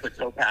 I put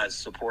Topaz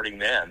supporting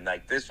them.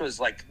 This was,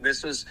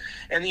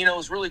 and it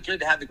was really good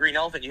to have the Green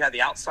Elephant. You had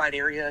the outside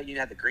area, you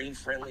had the green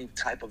friendly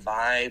type of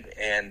vibe,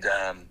 and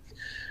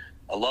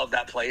I love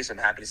that place. I'm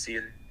happy to see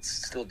it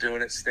still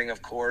doing its thing,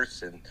 of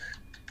course, and.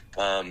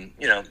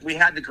 We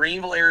had the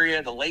Greenville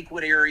area, the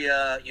Lakewood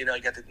area, you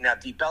got now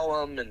Deep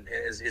Ellum and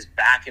is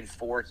back and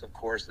forth. Of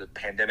course, the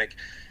pandemic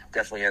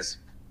definitely has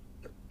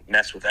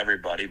messed with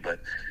everybody, but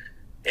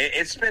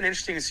it's been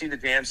interesting to see the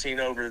jam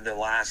scene over the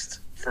last,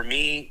 for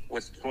me,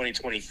 with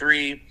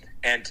 2023,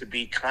 and to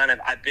be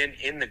I've been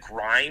in the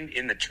grind,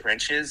 in the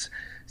trenches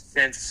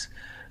since,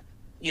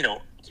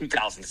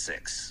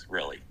 2006,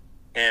 really.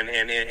 And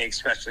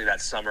especially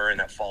that summer and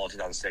that fall of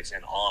 2006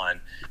 and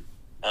on,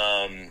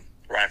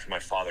 right after my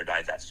father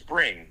died that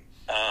spring,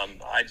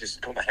 I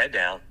just put my head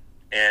down,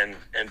 and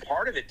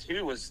part of it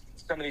too was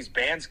some of these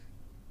bands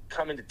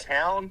coming to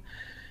town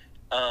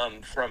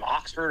from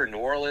Oxford or New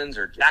Orleans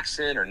or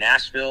Jackson or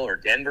Nashville or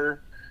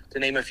Denver, to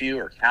name a few,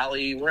 or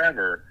Cali,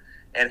 wherever,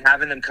 and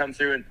having them come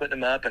through and putting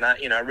them up. And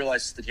I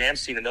realized the jam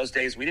scene in those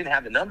days, we didn't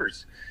have the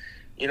numbers,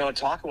 and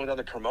talking with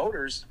other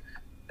promoters,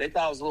 they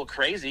thought it was a little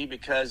crazy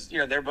because,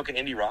 they're booking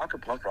indie rock or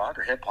punk rock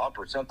or hip hop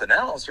or something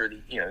else, or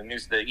the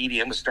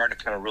EDM was starting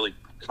to kind of really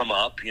come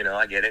up,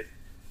 I get it.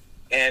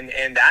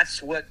 And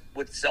that's what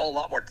would sell a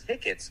lot more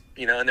tickets,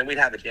 and then we'd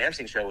have a jam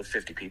scene show with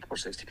 50 people or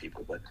 60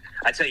 people. But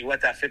I tell you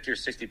what, that 50 or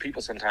 60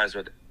 people sometimes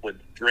would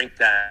drink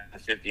that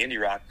 50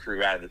 indie rock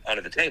crew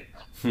under the table.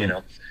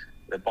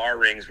 The bar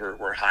rings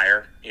were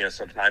higher.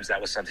 Sometimes that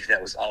was something that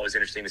was always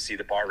interesting to see,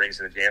 the bar rings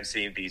in the jam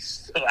scene be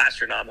so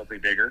astronomically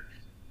bigger.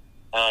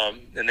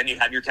 And then you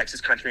have your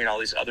Texas country and all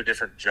these other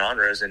different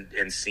genres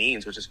and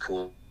scenes, which is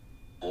cool.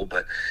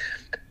 But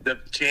the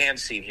jam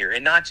scene here,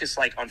 and not just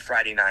like on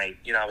Friday night,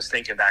 I was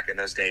thinking back in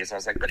those days, I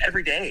was like, but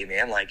every day,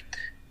 man, like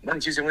Monday,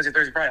 Tuesday, Wednesday,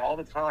 Thursday, Friday, all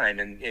the time.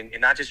 And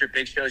not just your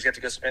big shows, you have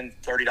to go spend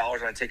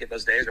 $30 on a ticket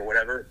those days or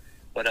whatever,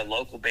 but a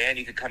local band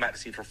you could come out to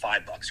see for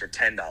 $5 or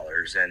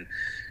 $10. And,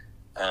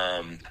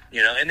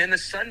 and then the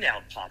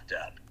Sundown popped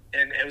up,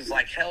 and it was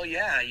like, hell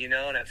yeah,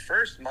 and at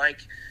first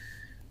Mike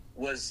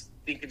was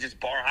thinking just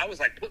bar. I was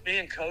like, put me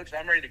in, coach,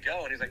 I'm ready to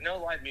go. And he's like, no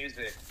live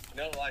music,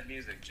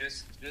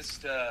 just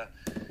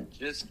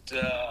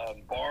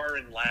bar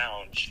and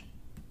lounge.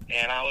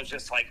 And I was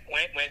just like,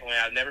 wait.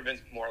 I've never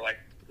been more like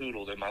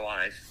poodled in my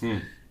life.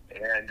 And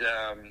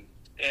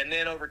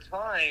then over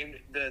time,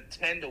 the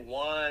 10 to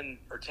 1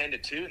 or 10 to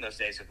 2 in those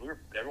days, because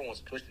everyone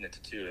was pushing it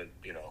to 2,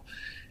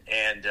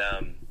 and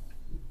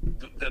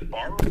the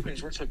bar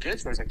openings were so good.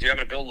 So I was like, dude, I'm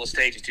going to build a little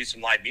stage and do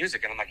some live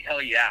music. And I'm like,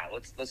 hell yeah,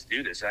 let's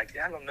do this. Like,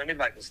 I don't know, maybe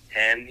like it was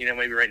 10,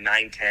 maybe right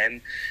 9,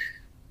 10.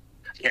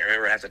 I can't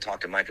remember. I have to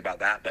talk to Mike about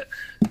that. But,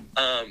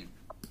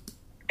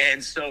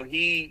 and so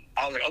I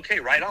was like, okay,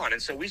 right on.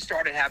 And so we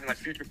started having like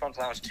Future Funk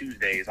Lounge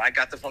Tuesdays. I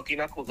got the Funky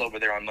Knuckles over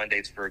there on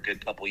Mondays for a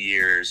good couple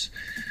years.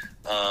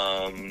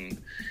 And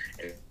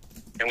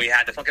we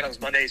had the Funky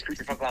Knuckles Mondays,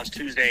 Future Funk Lounge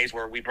Tuesdays,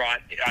 where I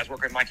was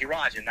working with Mikey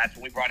Raj, and that's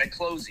when we brought in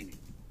Closey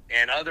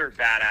and other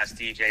badass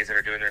DJs that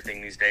are doing their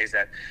thing these days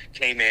that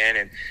came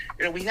in.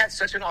 And, we had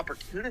such an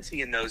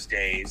opportunity in those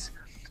days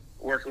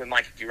working with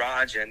Mikey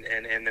Raj, and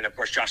then, of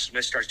course, Josh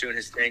Smith starts doing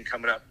his thing,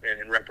 coming up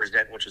and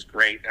representing, which was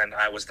great. And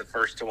I was the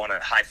first to want to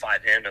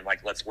high-five him and,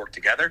 like, let's work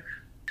together.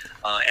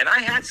 And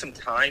I had some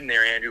time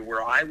there, Andrew,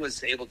 where I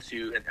was able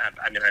to, and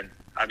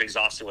I'm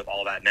exhausted with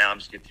all that now. I'm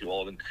just getting too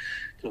old and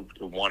to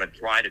want to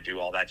try to do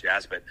all that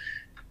jazz. But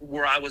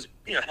where I was,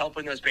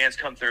 helping those bands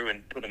come through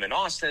and put them in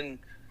Austin,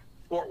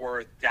 Fort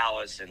Worth,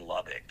 Dallas, and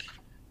Lubbock.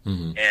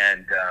 Mm-hmm.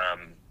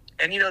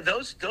 And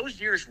those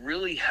years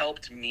really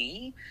helped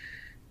me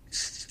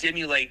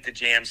stimulate the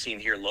jam scene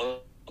here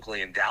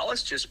locally in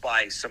Dallas, just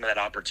by some of that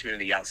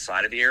opportunity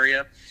outside of the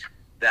area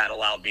that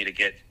allowed me to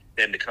get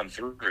them to come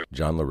through.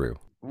 John LaRue.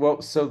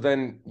 Well, so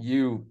then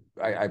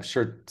I'm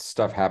sure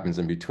stuff happens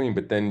in between,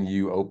 but then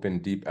you open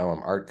Deep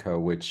Ellum Art Co.,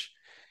 which,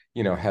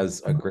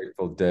 has a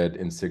Grateful Dead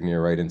insignia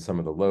right in some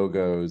of the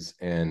logos,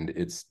 and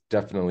it's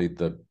definitely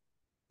the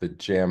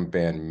jam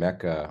band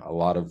mecca. A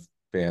lot of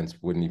bands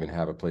wouldn't even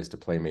have a place to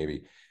play,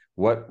 maybe.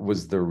 What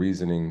was the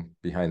reasoning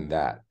behind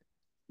that?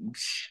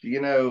 It's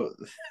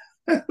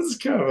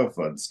kind of a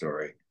fun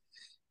story.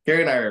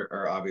 Gary and I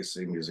are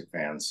obviously music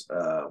fans.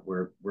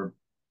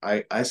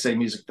 I say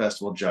music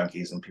festival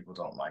junkies, and people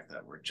don't like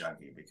that word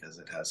junkie because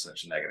it has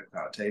such a negative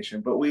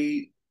connotation. But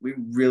we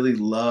really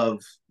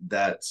love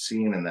that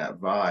scene and that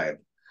vibe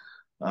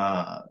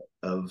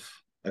of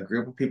a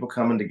group of people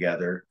coming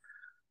together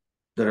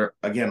that are,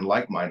 again,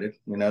 like-minded.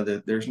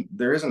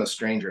 There isn't a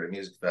stranger at a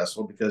music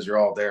festival because you're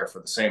all there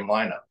for the same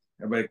lineup.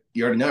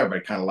 You already know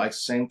everybody kind of likes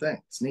the same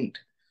thing. It's neat.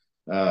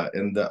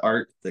 And the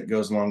art that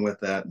goes along with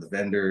that, the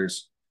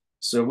vendors.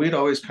 So we'd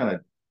always kind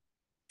of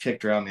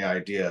kicked around the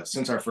idea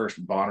since our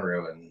first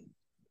Bonnaroo in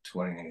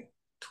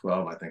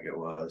 2012, I think it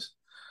was.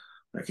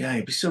 Like, yeah,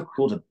 it'd be so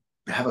cool to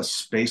have a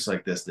space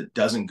like this that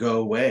doesn't go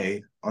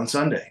away on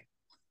Sunday.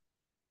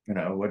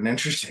 What an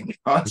interesting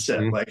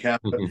concept. Mm-hmm. Like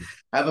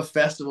have a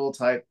festival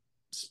type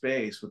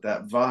space with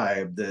that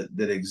vibe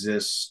that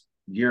exists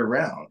year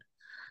round.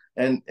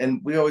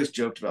 And we always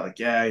joked about, like,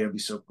 yeah, it'd be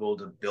so cool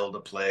to build a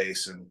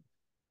place. And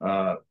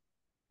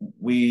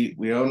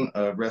we own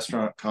a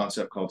restaurant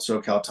concept called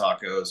SoCal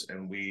Tacos,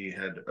 and we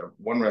had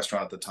one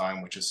restaurant at the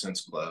time, which has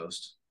since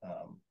closed.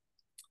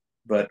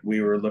 But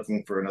we were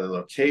looking for another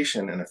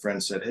location, and a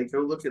friend said, hey, go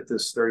look at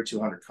this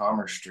 3200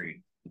 Commerce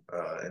Street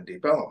in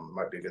Deep Ellum. It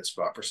might be a good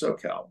spot for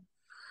SoCal.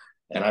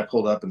 And I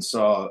pulled up and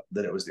saw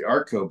that it was the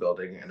Art Co.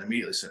 building, and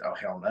immediately said, oh,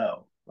 hell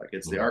no. Like,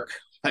 it's the Art Co.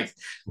 Like,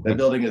 that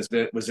building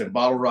was in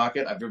Bottle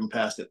Rocket. I've driven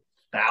past it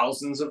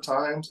thousands of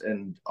times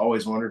and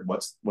always wondered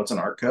what's an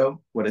Art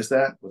Co. What is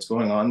that? What's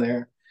going on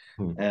there?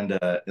 And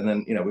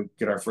then we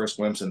get our first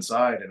glimpse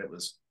inside, and it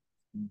was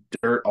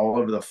dirt all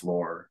over the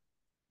floor.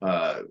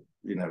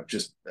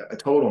 Just a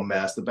total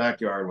mess. The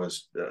backyard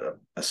was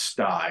a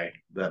sty.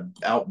 The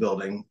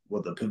outbuilding,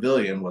 the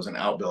pavilion was an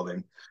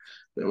outbuilding.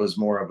 It was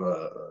more of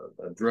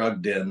a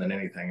drug den than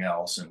anything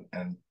else,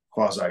 and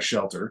quasi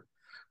shelter.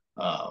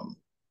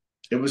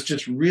 It was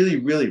just really,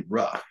 really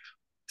rough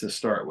to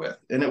start with.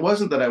 And it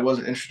wasn't that I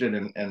wasn't interested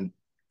in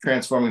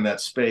transforming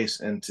that space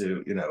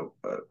into,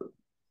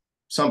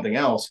 something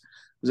else.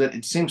 Is that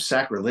it seems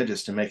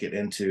sacrilegious to make it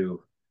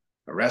into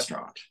a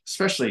restaurant,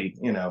 especially,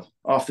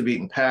 off the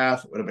beaten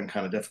path. It would have been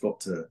kind of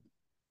difficult to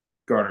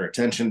garner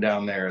attention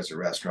down there as a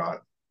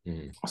restaurant.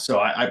 So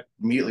I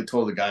immediately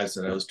told the guys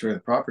that I was touring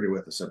the property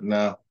with, I said,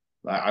 no,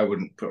 I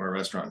wouldn't put my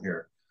restaurant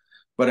here.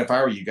 But if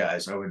I were you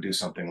guys, I would do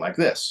something like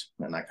this.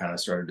 And I kind of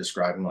started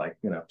describing, like,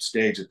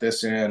 stage at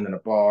this end and a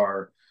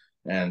bar,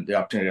 and the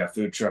opportunity to have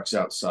food trucks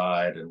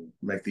outside and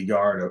make the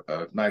yard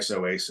a nice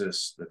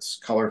oasis that's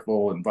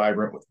colorful and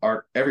vibrant with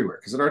art everywhere.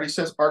 Because it already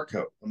says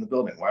Artco on the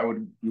building. Why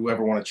would you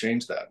ever want to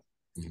change that?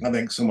 I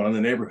think someone in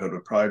the neighborhood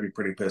would probably be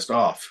pretty pissed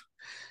off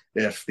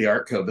if the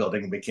Artco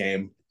building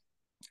became,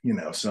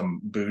 some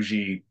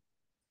bougie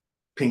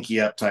pinky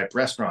up type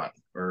restaurant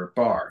or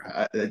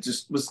bar. It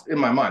just was in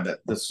my mind that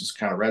this just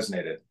kind of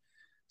resonated.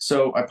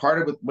 So I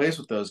parted ways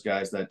with those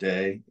guys that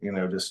day,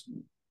 just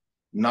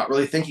not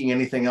really thinking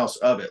anything else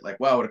of it. Like,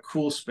 wow, what a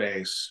cool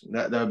space.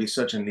 That would be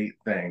such a neat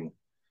thing.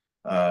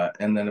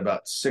 And then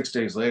about 6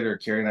 days later,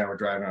 Carrie and I were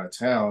driving out of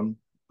town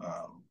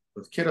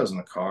with kiddos in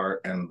the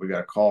car, and we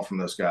got a call from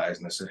those guys,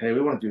 and they said, hey,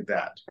 we want to do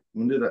that.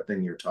 We want to do that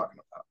thing you're talking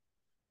about.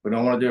 We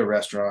don't want to do a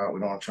restaurant. We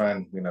don't want to try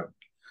and,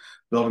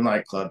 build a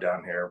nightclub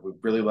down here. We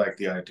really like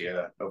the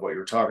idea of what you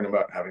were talking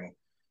about, having,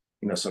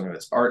 something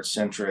that's art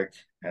centric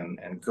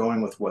and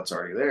going with what's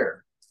already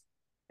there.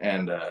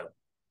 And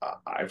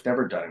I've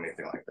never done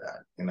anything like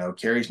that.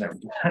 Carrie's never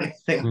done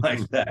anything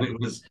like that.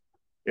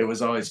 It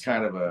was always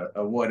kind of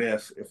a what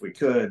if we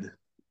could,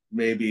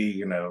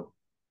 maybe,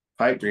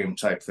 pipe dream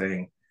type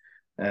thing.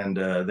 And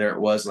there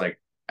it was, like,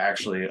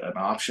 actually an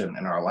option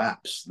in our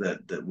laps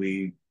that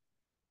we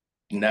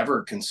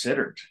never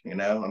considered.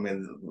 I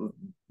mean,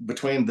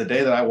 between the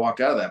day that I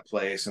walked out of that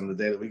place and the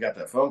day that we got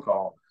that phone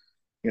call,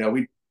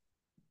 we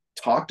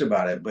talked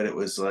about it, but it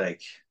was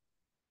like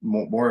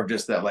more of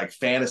just that, like,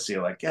 fantasy,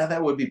 like, yeah,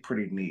 that would be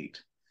pretty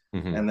neat.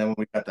 And then when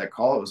we got that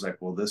call, it was like,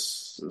 well,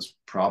 this is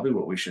probably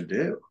what we should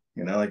do.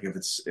 Like, if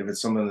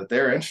it's something that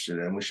they're interested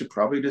in, we should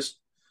probably just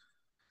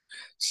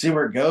see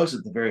where it goes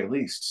at the very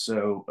least.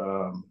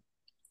 So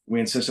we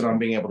insisted on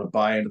being able to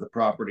buy into the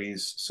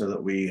properties so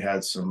that we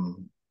had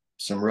some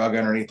rug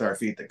underneath our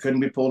feet that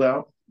couldn't be pulled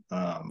out.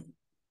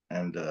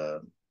 And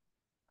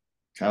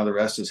kind of the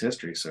rest is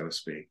history, so to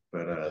speak.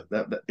 But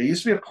that it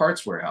used to be a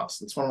parts warehouse.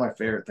 That's one of my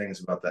favorite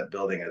things about that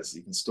building, is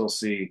you can still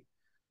see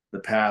the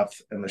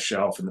path and the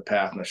shelf and the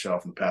path and the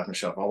shelf and the path and the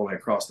shelf all the way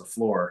across the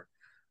floor.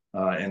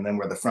 And then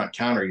where the front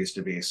counter used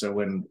to be. So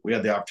when we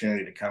had the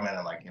opportunity to come in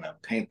and, like,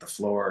 paint the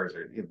floors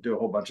or do a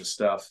whole bunch of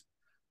stuff,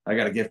 I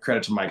got to give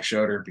credit to Mike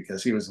Schroeder,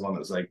 because he was the one that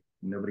was like,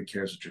 nobody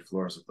cares what your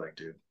floors look like,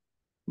 dude.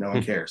 No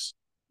one cares.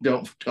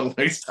 Don't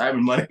waste time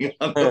and money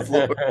on the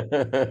floor.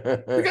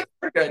 We got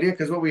a great idea,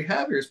 because what we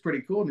have here is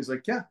pretty cool. And he's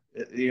like, yeah,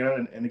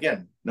 and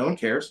again, no one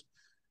cares,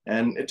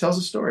 and it tells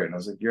a story. And I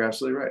was like, you're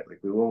absolutely right. Like,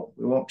 we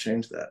won't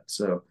change that.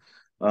 So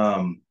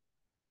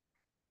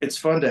it's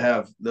fun to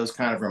have those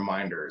kind of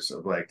reminders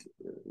of, like,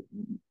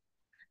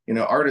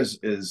 art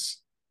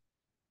is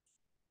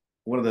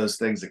one of those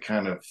things that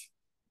kind of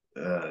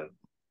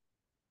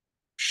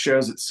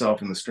shows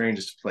itself in the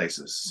strangest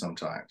places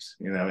sometimes,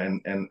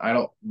 and I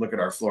don't look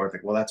at our floor and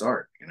think, well, that's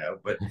art,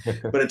 but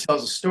it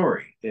tells a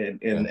story, and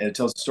it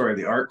tells the story of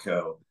the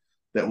Artco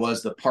that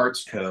was the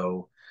Parts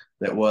Co.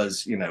 that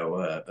was,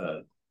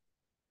 a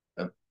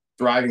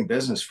thriving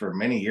business for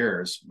many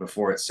years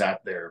before it sat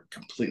there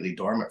completely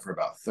dormant for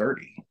about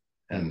 30.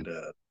 And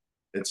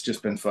it's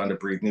just been fun to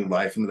breathe new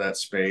life into that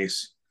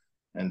space,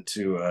 and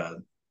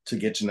to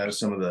get to know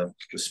some of the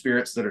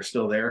spirits that are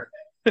still there.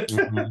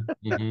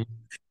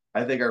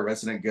 I think our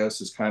resident ghost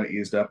has kind of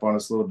eased up on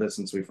us a little bit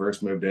since we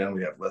first moved in.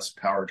 We have less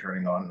power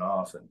turning on and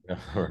off, and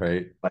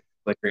like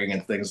flickering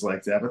and things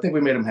like that. But I think we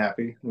made them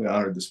happy. We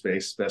honored the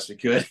space as best we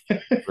could.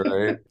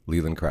 Right.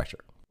 Leland Crasher.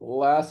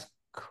 Last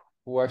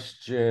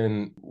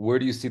question. Where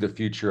do you see the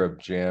future of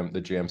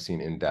the jam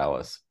scene in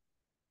Dallas?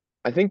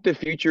 I think the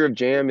future of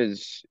jam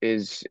is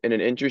in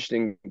an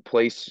interesting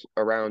place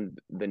around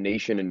the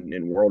nation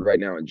and world right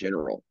now in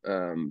general.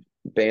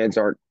 Bands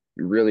aren't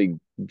really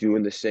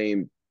doing the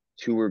same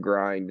tour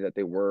grind that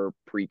they were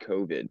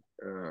pre-COVID,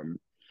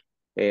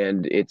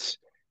 and it's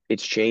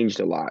changed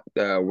a lot.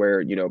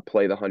 Where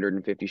play the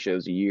 150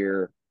 shows a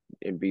year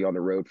and be on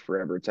the road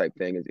forever type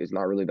thing is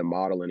not really the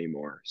model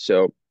anymore.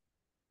 So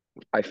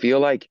I feel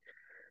like,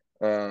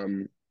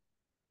 if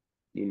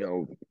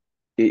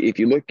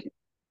you look,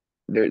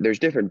 there's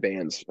different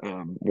bands.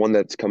 One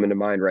that's coming to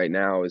mind right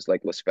now is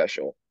like La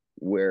Special,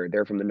 where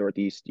they're from the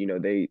Northeast.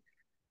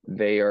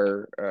 They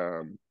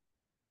are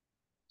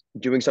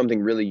doing something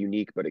really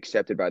unique but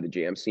accepted by the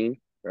jam scene.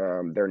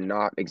 They're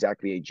not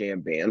exactly a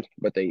jam band,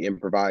 but they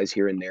improvise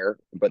here and there.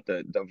 But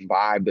the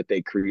vibe that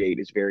they create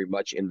is very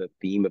much in the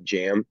theme of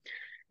jam.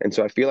 And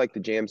so I feel like the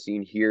jam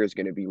scene here is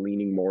going to be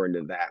leaning more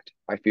into that.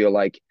 I feel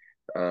like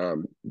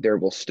there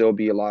will still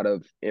be a lot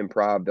of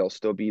improv. There'll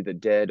still be the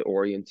dead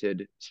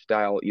oriented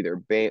style, either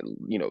band,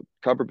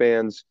 cover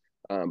bands,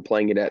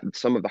 playing it at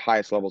some of the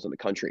highest levels in the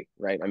country,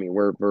 right? I mean,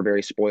 we're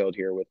very spoiled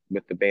here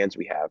with the bands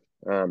we have.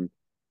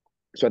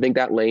 So I think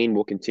that lane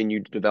will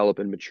continue to develop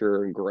and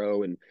mature and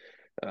grow and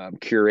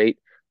curate.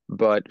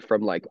 But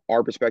from like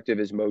our perspective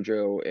as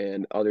Mojo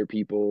and other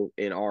people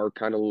in our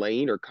kind of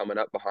lane or coming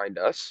up behind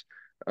us,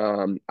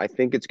 I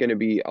think it's going to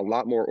be a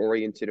lot more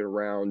oriented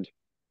around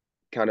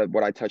kind of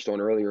what I touched on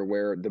earlier,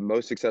 where the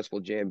most successful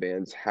jam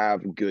bands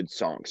have good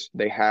songs.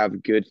 They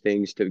have good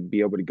things to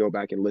be able to go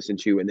back and listen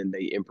to, and then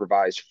they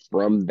improvise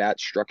from that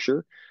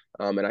structure.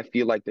 And I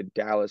feel like the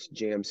Dallas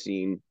jam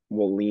scene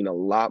will lean a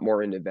lot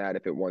more into that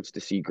if it wants to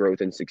see growth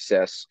and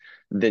success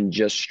than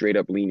just straight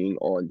up leaning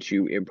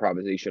onto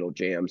improvisational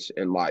jams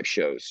and live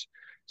shows.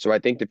 So I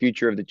think the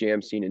future of the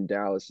jam scene in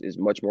Dallas is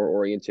much more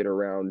oriented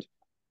around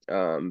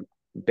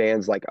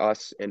bands like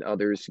us and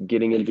others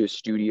getting into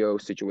studio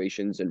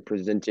situations and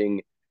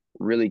presenting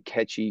really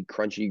catchy,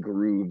 crunchy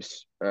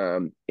grooves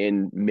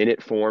in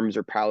minute forms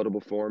or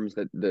palatable forms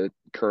that the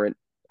current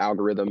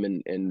algorithm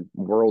and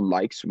world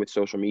likes with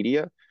social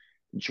media,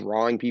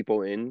 drawing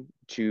people in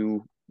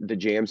to the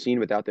jam scene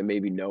without them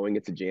maybe knowing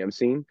it's a jam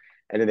scene.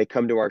 And then they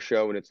come to our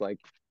show and it's like,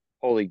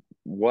 holy,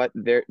 what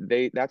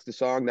that's the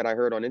song that I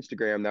heard on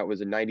Instagram that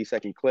was a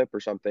 90-second clip or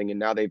something, and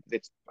now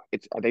it's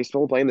are they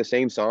still playing the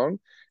same song?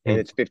 And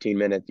it's 15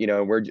 minutes. You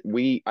know,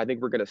 I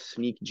think we're gonna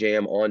sneak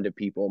jam onto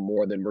people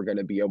more than we're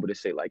gonna be able to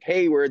say like,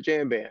 hey, we're a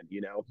jam band.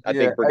 You know, I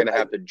think we're gonna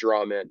have to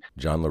draw them in.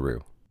 John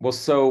LaRue. Well,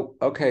 so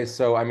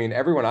I mean,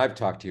 everyone I've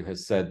talked to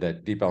has said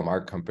that Deep Elm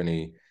Art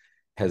Company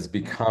has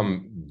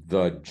become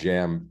the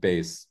jam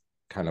bass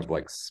kind of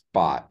like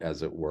spot,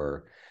 as it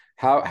were.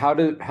 How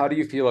do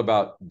you feel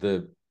about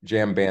the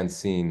jam band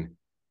scene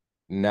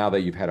now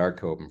that you've had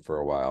Artco open for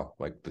a while,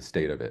 like the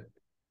state of it?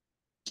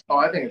 Oh,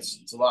 I think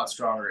it's a lot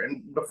stronger.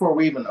 And before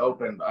we even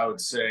opened, I would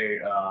say,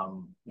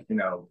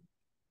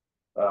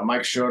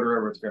 Mike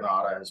Schroeder with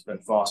Granada has been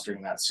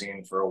fostering that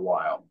scene for a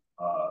while.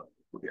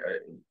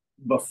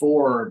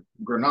 Before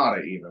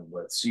Granada, even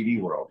with CD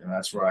World, and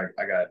that's where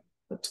I got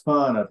a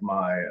ton of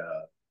my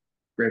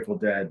Grateful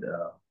Dead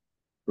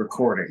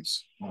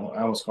recordings.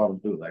 I almost call them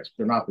bootlegs.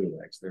 They're not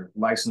bootlegs. They're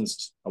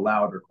licensed,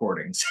 allowed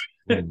recordings.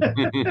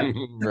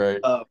 Right.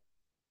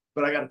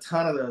 But I got a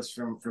ton of those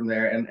from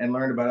there, and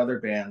learned about other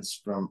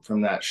bands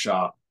from that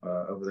shop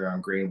over there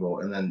on Greenville.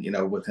 And then, you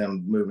know, with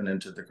him moving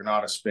into the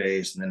Granada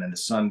space and then into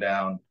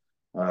Sundown,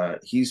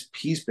 he's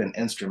been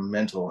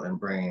instrumental in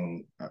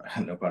bringing,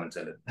 no pun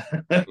intended,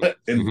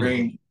 in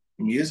bringing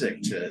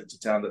music to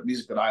town, the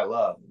music that I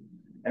love,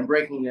 and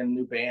breaking in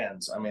new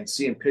bands. I mean,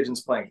 seeing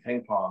Pigeons playing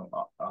ping pong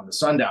on the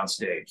Sundown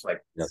stage,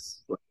 like,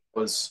 yes,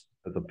 was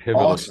the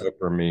pivotal awesome. show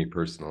for me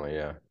personally.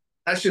 Yeah,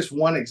 that's just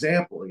one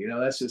example. You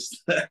know, that's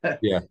just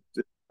yeah.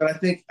 But I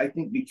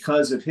think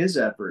because of his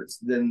efforts,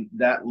 then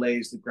that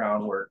lays the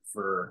groundwork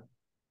for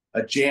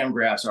a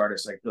jamgrass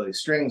artist like Billy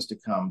Strings to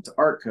come to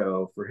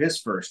Artco for his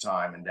first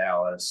time in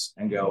Dallas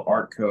and go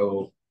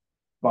Artco,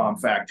 Bomb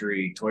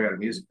Factory, Toyota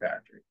Music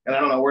Factory. And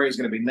I don't know where he's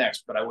going to be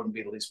next, but I wouldn't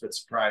be the least bit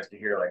surprised to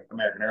hear like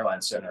American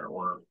Airlines Center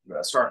or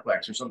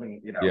Starplex or something,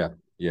 you know,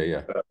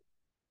 yeah.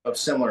 Of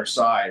similar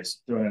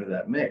size thrown into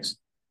that mix.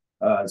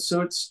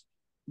 So it's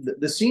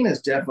the scene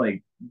has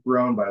definitely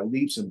grown by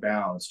leaps and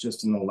bounds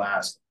just in the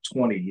last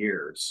 20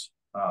 years.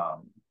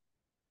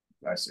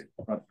 I say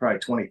probably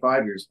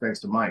 25 years, thanks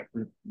to Mike,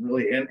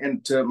 really,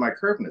 and to Mike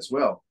Kirpin as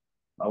well,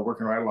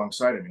 working right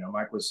alongside him. You know,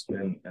 Mike was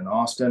in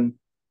Austin,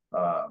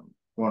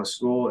 going to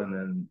school, and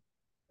then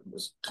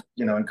was,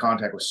 you know, in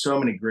contact with so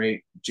many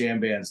great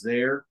jam bands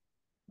there.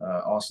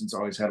 Austin's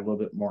always had a little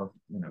bit more,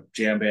 you know,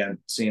 jam band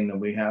scene than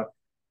we have.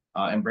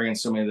 And bringing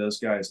so many of those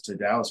guys to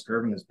Dallas,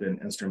 Kirpin has been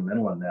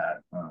instrumental in that,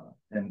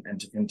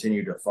 and to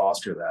continue to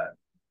foster that,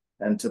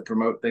 and to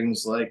promote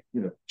things like,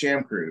 you know,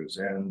 Jam Cruise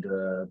and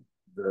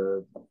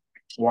the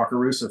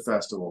Wakarusa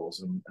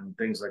festivals and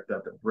things like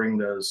that bring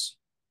those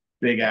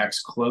big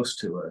acts close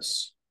to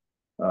us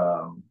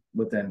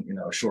within, you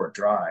know, a short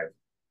drive.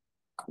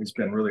 It's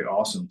been really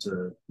awesome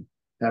to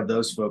have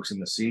those folks in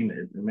the scene.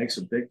 It makes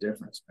a big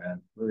difference,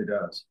 man. It really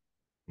does.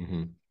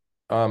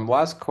 Mm-hmm.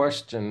 Last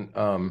question.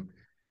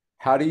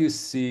 How do you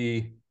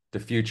see the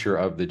future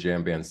of the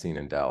jam band scene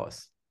in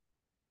Dallas?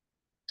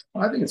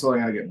 Well, I think it's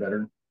only going to get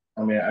better.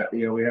 I mean,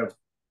 you know, we have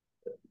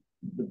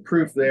the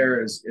proof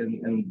there is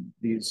in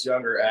these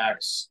younger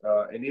acts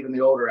and even the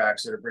older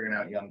acts that are bringing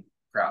out young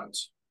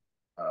crowds.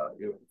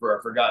 For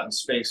our Forgotten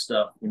Space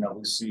stuff, you know,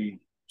 we see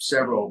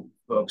several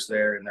folks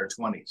there in their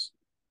 20s,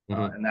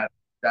 and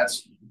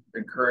that's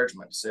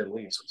encouragement, to say the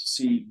least. To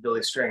see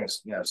Billy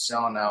Strings, you know,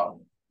 selling out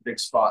big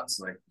spots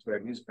like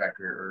Toyota Music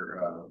Factory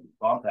or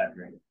Bomb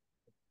Factory,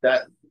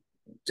 that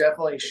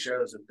definitely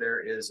shows that there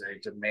is a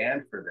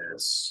demand for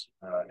this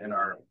in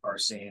our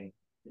scene.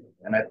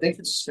 And I think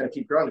it's just going to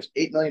keep growing. There's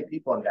 8 million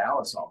people in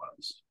Dallas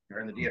almost.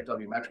 You're in the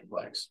DFW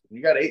Metroplex.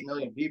 You got 8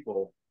 million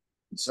people.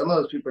 And some of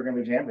those people are going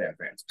to be jam band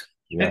fans.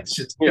 Yeah. It's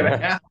just going to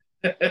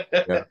happen.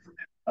 Yeah.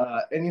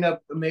 And, you know,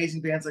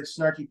 amazing bands like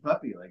Snarky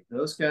Puppy, like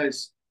those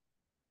guys,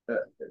 I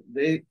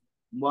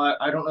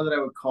don't know that I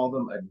would call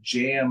them a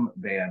jam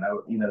band.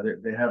 You know,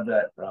 they have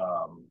that,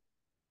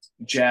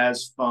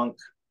 jazz, funk,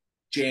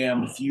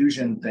 jam,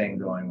 fusion thing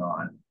going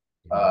on.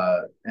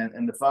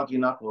 And the Funky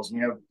Knuckles, and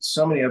you have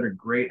so many other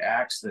great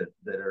acts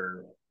that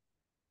are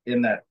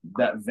in that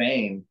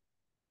vein.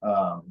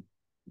 Um,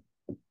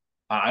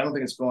 I don't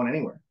think it's going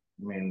anywhere.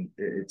 I mean,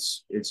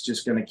 it's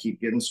just going to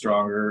keep getting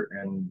stronger,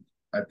 and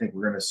I think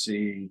we're going to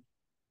see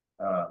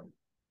uh,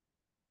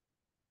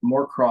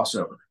 more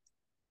crossover,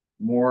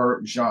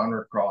 more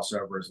genre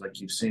crossovers, like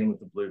you've seen with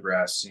the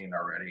bluegrass scene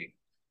already.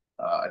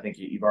 I think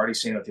you've already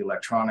seen it with the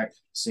electronic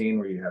scene,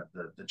 where you have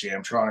the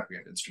Jamtronic, we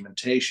have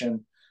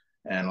instrumentation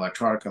and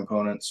electronic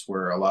components,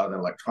 where a lot of the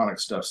electronic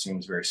stuff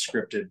seems very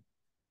scripted.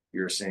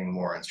 You're seeing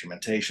more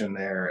instrumentation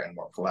there and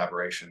more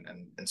collaboration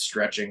and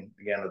stretching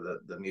again of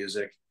the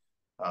music,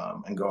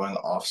 and going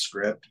off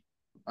script.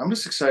 I'm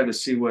just excited to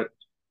see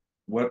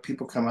what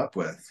people come up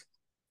with,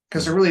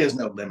 because there really is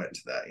no limit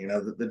to that. You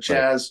know, the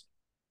jazz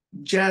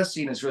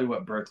scene is really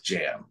what birthed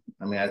jam.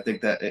 I mean, I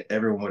think that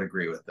everyone would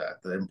agree with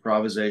that. The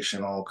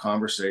improvisational,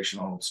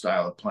 conversational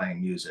style of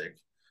playing music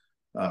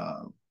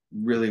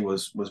really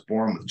was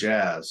born with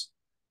jazz,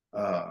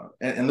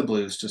 and the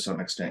blues to some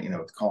extent, you know,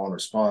 with call and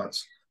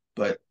response.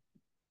 But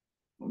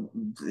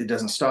it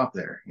doesn't stop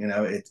there. You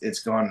know,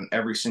 it's gone in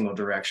every single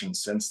direction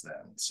since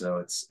then. So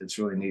it's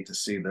really neat to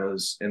see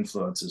those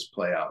influences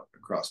play out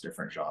across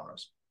different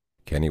genres.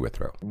 Kenny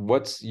Withrow.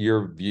 What's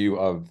your view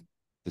of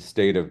the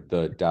state of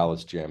the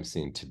Dallas jam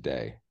scene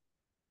today?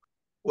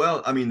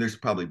 Well, I mean, there's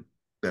probably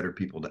better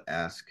people to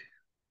ask.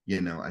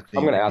 You know, I think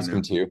I'm going to ask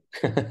them too.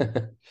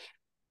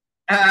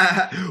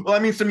 well, I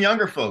mean, some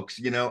younger folks.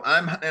 You know,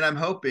 I'm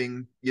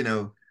hoping. You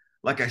know,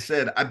 like I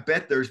said, I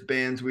bet there's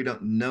bands we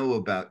don't know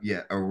about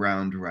yet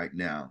around right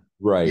now.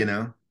 Right. You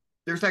know,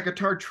 there's that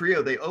guitar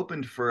trio. They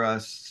opened for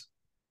us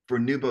for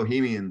New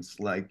Bohemians.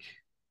 Like,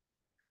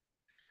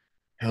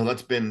 hell,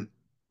 that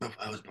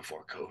was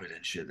before COVID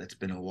and shit. That's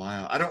been a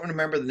while. I don't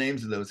remember the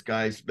names of those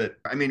guys, but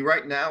I mean,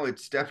 right now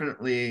it's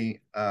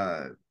definitely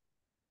a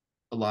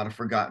lot of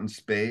forgotten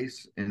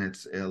space, and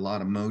it's a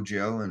lot of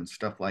mojo and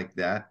stuff like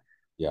that.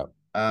 Yeah.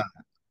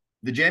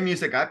 The jam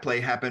music I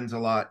play happens a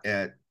lot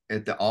at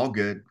the All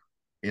Good,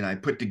 and I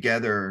put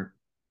together,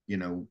 you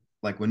know,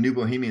 like when New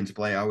Bohemians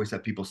play, I always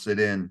have people sit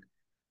in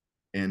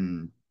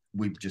and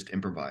we just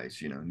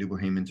improvise. You know, New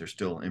Bohemians are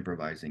still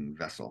improvising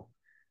vessel.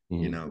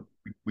 You know,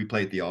 we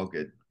play at the All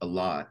Good a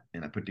lot,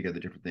 and I put together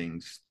different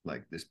things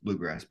like this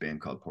bluegrass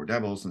band called Poor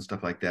Devils and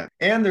stuff like that.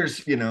 And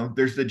there's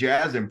the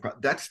jazz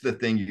improv. That's the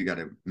thing you got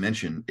to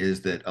mention, is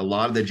that a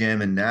lot of the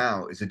jamming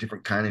now is a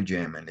different kind of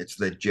jamming. It's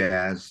the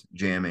jazz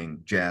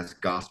jamming, jazz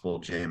gospel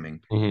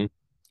jamming. Mm-hmm.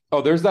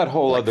 Oh, there's that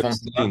whole like other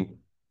scene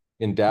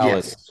in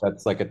Dallas. Yes.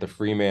 That's like at the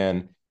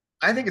Freeman.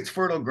 I think it's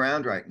fertile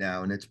ground right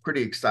now, and it's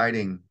pretty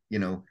exciting. You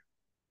know,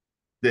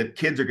 that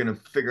kids are going to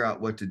figure out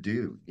what to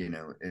do, you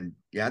know, and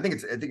yeah, I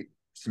think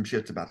some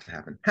shit's about to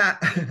happen.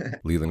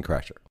 Leland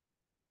Crasher.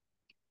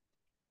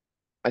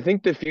 I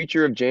think the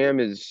future of jam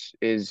is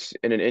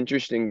in an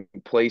interesting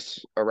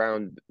place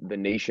around the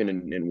nation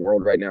and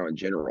world right now in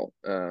general.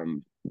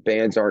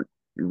 Bands aren't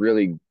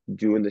really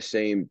doing the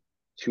same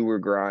tour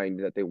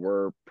grind that they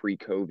were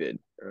pre-COVID,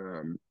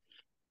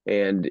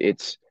 and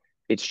it's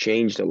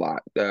changed a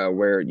lot.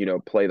 Where, you know,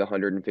 play the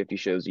 150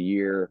 shows a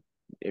year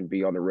and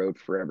be on the road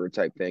forever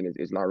type thing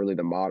is not really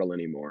the model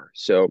anymore.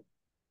 So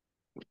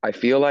I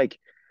feel like,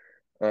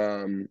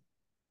 you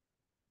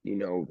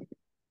know,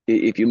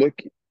 if you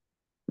look,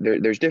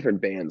 there's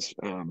different bands.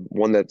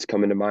 One that's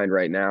coming to mind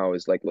right now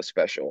is like La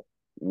Special,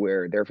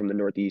 where they're from the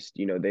Northeast.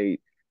 You know,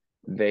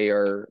 they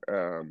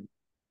are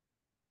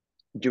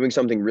doing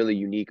something really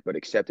unique but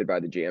accepted by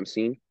the jam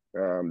scene.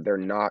 They're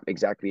not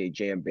exactly a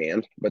jam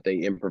band, but they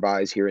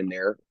improvise here and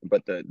there.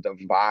 But the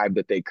vibe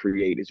that they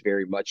create is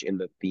very much in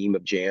the theme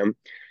of jam.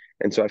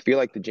 And so I feel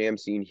like the jam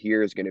scene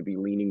here is going to be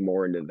leaning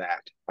more into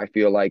that. I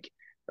feel like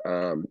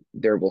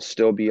there will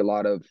still be a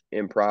lot of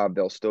improv.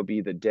 There'll still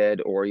be the dead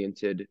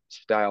oriented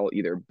style,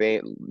 either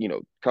band, you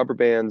know, cover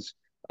bands,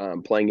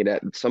 playing it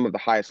at some of the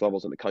highest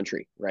levels in the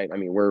country, right? I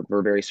mean,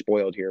 we're very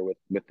spoiled here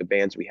with the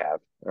bands we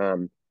have.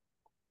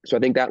 So I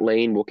think that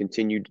lane will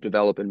continue to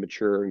develop and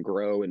mature and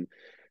grow and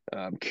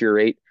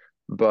curate.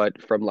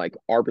 But from like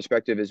our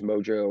perspective as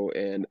Mojo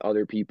and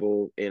other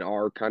people in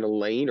our kind of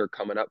lane are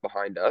coming up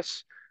behind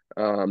us,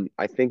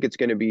 I think it's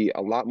going to be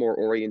a lot more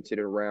oriented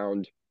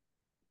around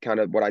kind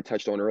of what I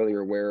touched on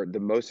earlier, where the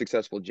most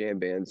successful jam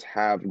bands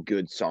have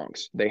good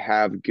songs. They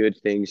have good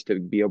things to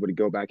be able to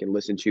go back and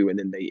listen to, and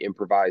then they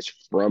improvise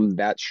from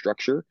that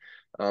structure.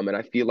 And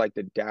I feel like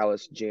the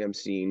Dallas jam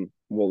scene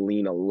will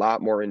lean a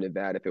lot more into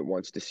that if it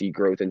wants to see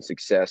growth and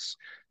success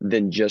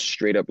than just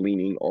straight up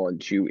leaning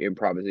onto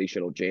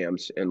improvisational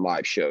jams and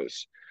live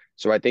shows.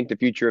 So I think the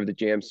future of the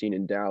jam scene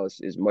in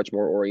Dallas is much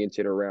more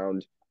oriented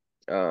around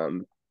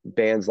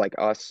bands like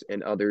us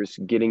and others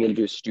getting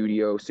into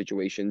studio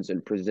situations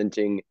and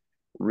presenting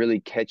really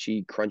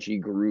catchy, crunchy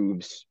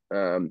grooves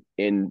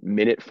in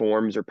minute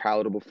forms or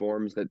palatable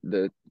forms that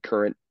the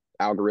current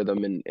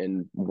algorithm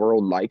and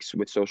world likes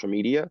with social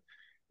media,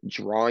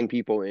 drawing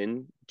people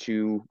in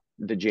to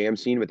the jam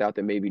scene without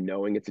them maybe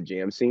knowing it's a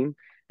jam scene.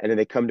 And then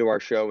they come to our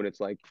show and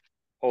it's like,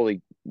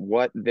 holy,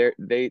 what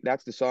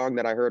that's the song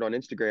that I heard on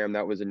Instagram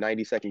that was a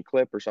 90-second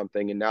clip or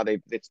something, and now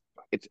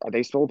are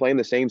they still playing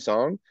the same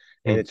song?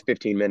 And it's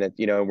 15 minutes.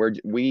 You know,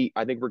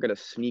 I think we're gonna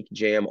sneak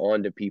jam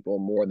onto people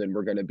more than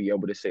we're gonna be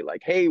able to say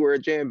like, hey, we're a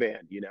jam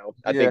band. You know,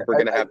 I think we're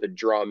gonna have to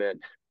draw them in.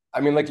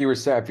 I mean, like you were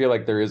saying, I feel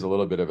like there is a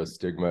little bit of a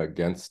stigma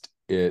against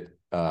it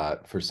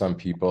for some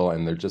people,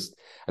 and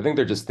I think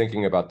they're just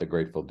thinking about the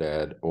Grateful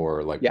Dead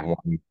or like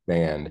one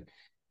band,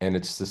 and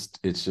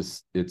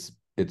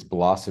it's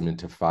blossomed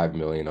into 5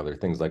 million other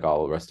things, like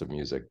all the rest of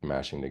music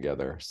mashing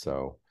together.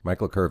 So,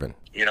 Michael Curvin,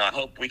 you know, I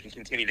hope we can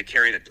continue to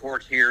carry the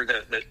torch here.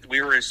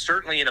 We were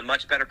certainly in a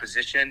much better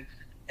position,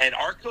 and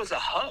Arco's a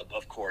hub,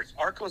 of course.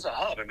 Arco's a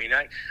hub. I mean,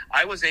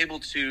 I was able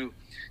to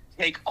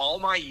take all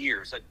my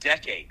years, a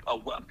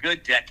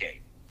good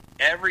decade,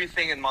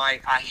 everything I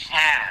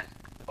had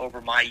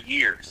over my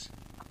years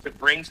to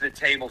bring to the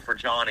table for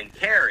John and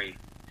Carrie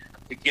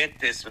to get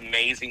this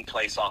amazing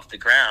place off the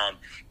ground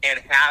and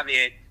have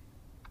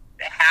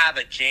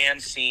a jam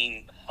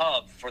scene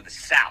hub for the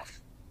South,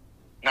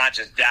 not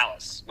just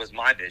Dallas, was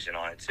my vision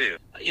on it too.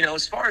 You know,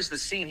 as far as the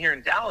scene here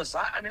in Dallas,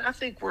 I mean, I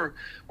think we're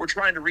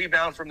trying to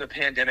rebound from the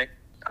pandemic.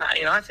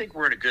 I think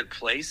we're in a good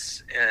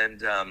place,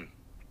 and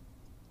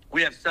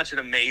we have such an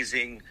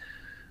amazing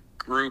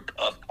group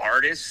of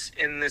artists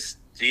in this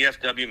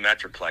DFW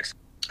Metroplex.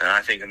 And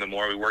I think the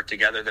more we work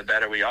together, the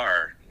better we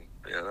are.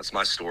 You know, that's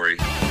my story.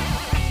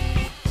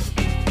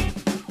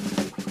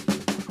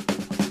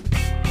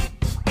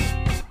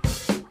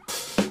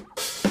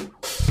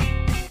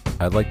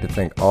 I'd like to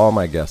thank all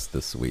my guests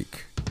this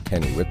week: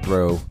 Kenny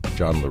Withrow,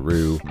 John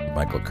LaRue,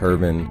 Michael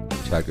Curvin,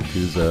 Chad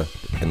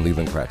Gutuza, and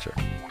Leland Kratcher.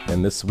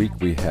 And this week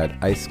we had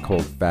Ice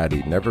Cold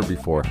Fatty, never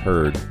before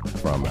heard,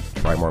 from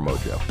Try More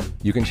Mojo.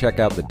 You can check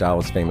out the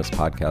Dallas Famous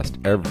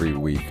podcast every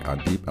week on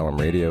Deep Ellum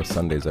Radio,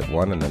 Sundays at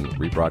 1, and then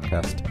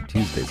rebroadcast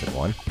Tuesdays at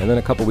 1. And then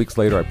a couple weeks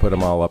later, I put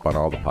them all up on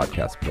all the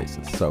podcast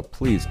places. So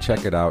please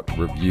check it out,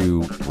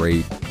 review,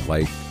 rate,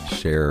 like,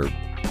 share,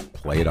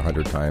 play it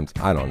 100 times.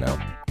 I don't know.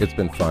 It's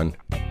been fun.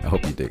 I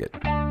hope you dig it.